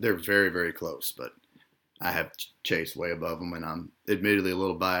very, very close. But I have Chase way above them, and I'm admittedly a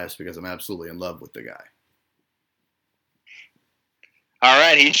little biased because I'm absolutely in love with the guy. All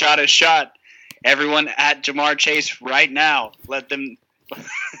right, he shot his shot. Everyone at Ja'Marr Chase right now. Let them.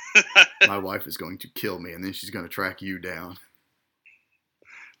 My wife is going to kill me, and then she's going to track you down.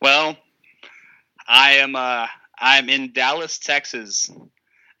 Well, I'm in Dallas, Texas,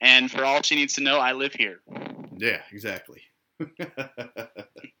 and for all she needs to know, I live here. Yeah, exactly.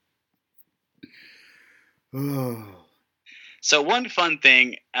 So one fun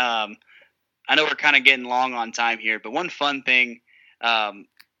thing, I know we're kind of getting long on time here, but one fun thing.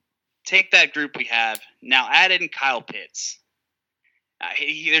 Take that group we have now. Add in Kyle Pitts.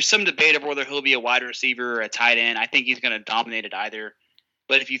 There's some debate of whether he'll be a wide receiver or a tight end. I think he's going to dominate it either.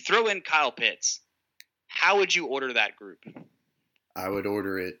 But if you throw in Kyle Pitts, how would you order that group? I would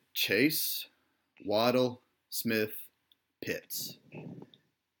order it Chase, Waddle, Smith, Pitts.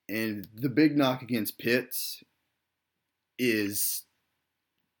 And the big knock against Pitts is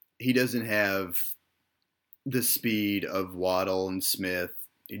he doesn't have the speed of Waddle and Smith.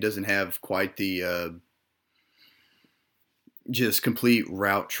 He doesn't have quite the just complete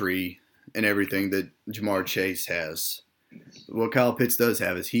route tree and everything that Ja'Marr Chase has. What Kyle Pitts does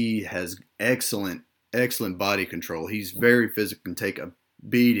have is he has excellent body control. He's very physical, can take a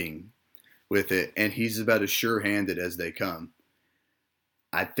beating with it, and he's about as sure-handed as they come.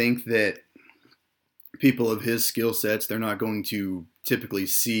 I think that people of his skill sets, they're not going to typically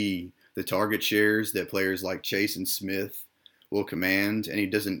see the target shares that players like Chase and Smith will command, and he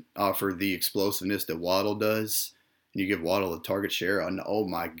doesn't offer the explosiveness that Waddle does. And you give Waddle a target share, and oh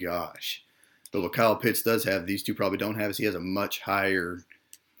my gosh. But what Kyle Pitts does have, these two probably don't have, is he has a much higher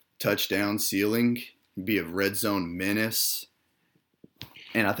touchdown ceiling, be a red zone menace.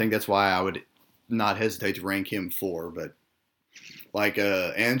 And I think that's why I would not hesitate to rank him 4. But like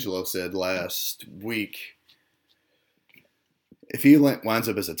Angelo said last week, if he winds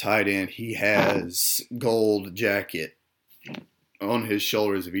up as a tight end, he has gold jacket on his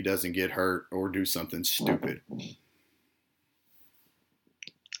shoulders if he doesn't get hurt or do something stupid.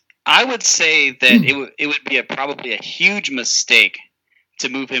 I would say that it would be probably a huge mistake to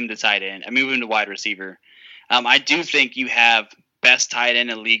move him to tight end. I move him to wide receiver. I do think you have best tight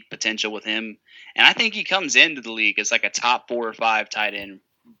end in league potential with him, and I think he comes into the league as like a top 4 or 5 tight end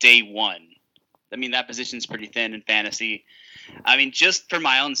day one. I mean, that position's pretty thin in fantasy. I mean, just for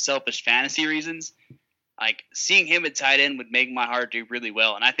my own selfish fantasy reasons, like seeing him at tight end would make my heart do really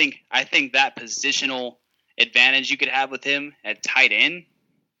well. And I think that positional advantage you could have with him at tight end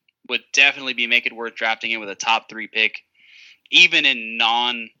would definitely make it worth drafting him with a top 3 pick, even in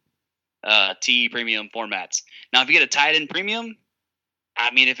non-TE premium formats. Now, if you get a tight end premium,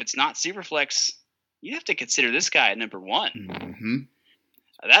 I mean, if it's not Superflex, you have to consider this guy at number 1. Mm-hmm.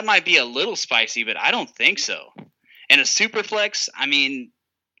 That might be a little spicy, but I don't think so. And a Superflex, I mean,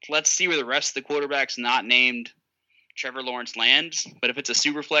 let's see where the rest of the quarterbacks not named Trevor Lawrence lands. But if it's a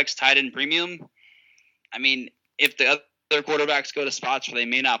Superflex tight end premium, I mean, if the other quarterbacks go to spots where they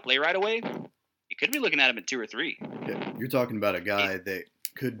may not play right away, you could be looking at him at 2 or 3. Yeah, you're talking about a guy that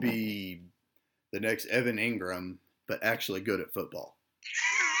could be the next Evan Ingram, but actually good at football.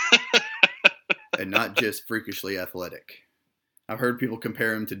 And not just freakishly athletic. I've heard people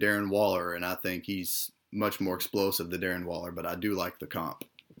compare him to Darren Waller, and I think he's much more explosive than Darren Waller, but I do like the comp.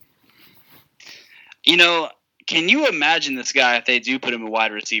 You know, Can you imagine this guy if they do put him a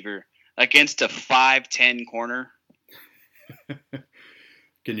wide receiver against a 5'10" corner?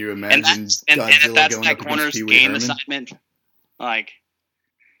 Can you imagine and if that's going that up corner's against Pee Wee game Herman? assignment? Like,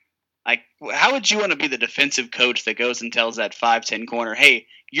 how would you want to be the defensive coach that goes and tells that 5'10" corner, hey,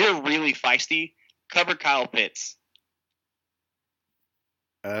 you're really feisty, cover Kyle Pitts?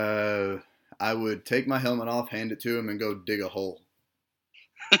 I would take my helmet off, hand it to him, and go dig a hole.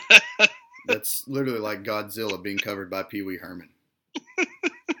 That's literally like Godzilla being covered by Pee Wee Herman.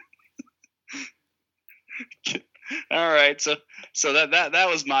 All right, so that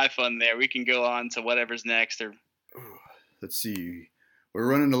was my fun there. We can go on to whatever's next. Or let's see, we're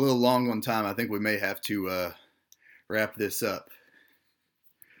running a little long on time. I think we may have to wrap this up.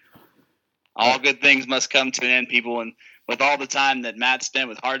 All good things must come to an end, people. And with all the time that Matt spent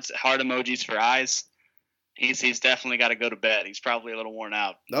with heart emojis for eyes, he's definitely got to go to bed. He's probably a little worn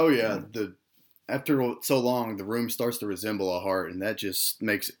out. Oh yeah, after so long, the room starts to resemble a heart, and that just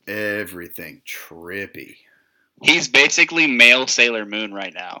makes everything trippy. He's basically male Sailor Moon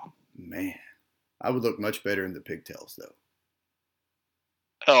right now. Man, I would look much better in the pigtails, though.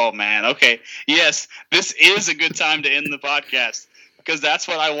 Oh, man. Okay. Yes, this is a good time to end the podcast because that's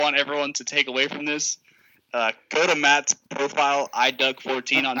what I want everyone to take away from this. Go to Matt's profile,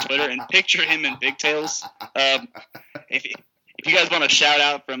 iDuck14 on Twitter, and picture him in pigtails. If you guys want a shout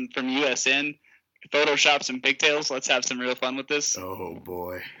out from USN, Photoshop some pigtails. Let's have some real fun with this. Oh,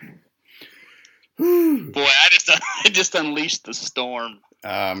 boy. Boy, I just unleashed the storm.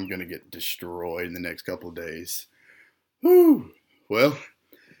 I'm going to get destroyed in the next couple of days. Whew. Well,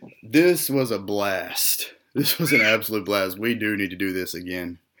 this was a blast. This was an absolute blast. We do need to do this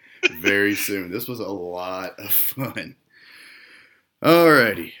again very soon. This was a lot of fun.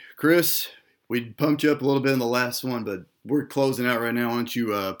 Alrighty. Chris, we pumped you up a little bit in the last one, but we're closing out right now. Why don't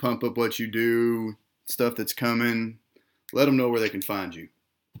you pump up what you do, stuff that's coming. Let them know where they can find you.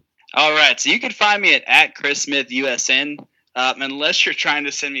 All right, so you can find me at Chris Smith USN. Unless you're trying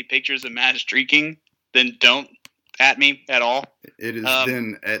to send me pictures of Matt streaking, then don't at me at all. It is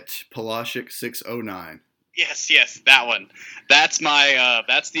then at Palashik609. Yes, that one. That's my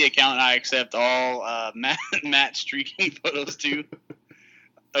that's the account I accept all Matt streaking photos to.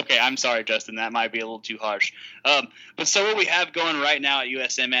 Okay, I'm sorry, Justin. That might be a little too harsh. But so what we have going right now at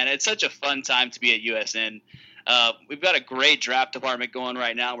USN, man, it's such a fun time to be at USN. We've got a great draft department going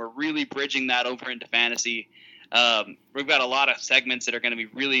right now. We're really bridging that over into fantasy. We've got a lot of segments that are going to be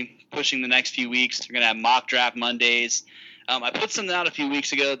really pushing the next few weeks. We're going to have mock draft Mondays. I put something out a few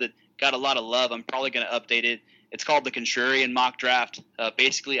weeks ago that got a lot of love. I'm probably going to update it. It's called the Contrarian Mock Draft.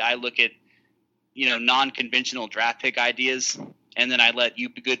 Basically, I look at non-conventional draft pick ideas, and then I let you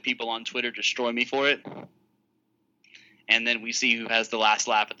good people on Twitter destroy me for it. And then we see who has the last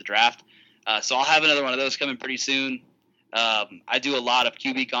laugh at the draft. So I'll have another one of those coming pretty soon. I do a lot of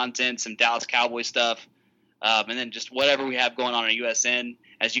QB content, some Dallas Cowboy stuff, and then just whatever we have going on at USN.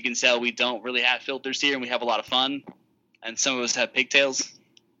 As you can tell, we don't really have filters here, and we have a lot of fun. And some of us have pigtails.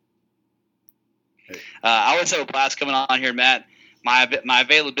 I always have a blast coming on here, Matt. My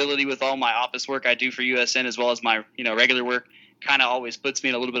availability with all my office work I do for USN as well as my regular work kind of always puts me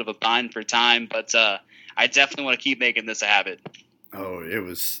in a little bit of a bind for time. But I definitely want to keep making this a habit. Oh, it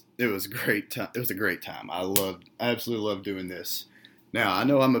was great time. It was a great time. I absolutely love doing this. Now, I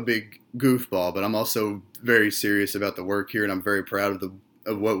know I'm a big goofball, but I'm also very serious about the work here, and I'm very proud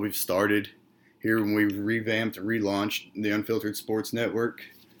of what we've started here when we relaunched the Unfiltered Sports Network.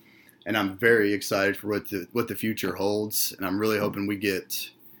 And I'm very excited for what the future holds. And I'm really hoping we've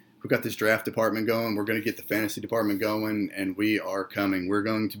got this draft department going. We're going to get the fantasy department going, and we are coming. We're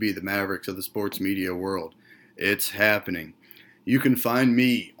going to be the Mavericks of the sports media world. It's happening. You can find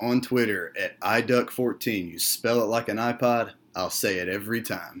me on Twitter at iDuck14. You spell it like an iPod, I'll say it every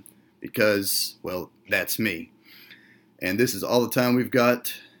time because, well, that's me. And this is all the time we've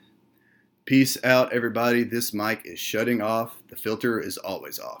got. Peace out, everybody. This mic is shutting off. The filter is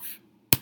always off.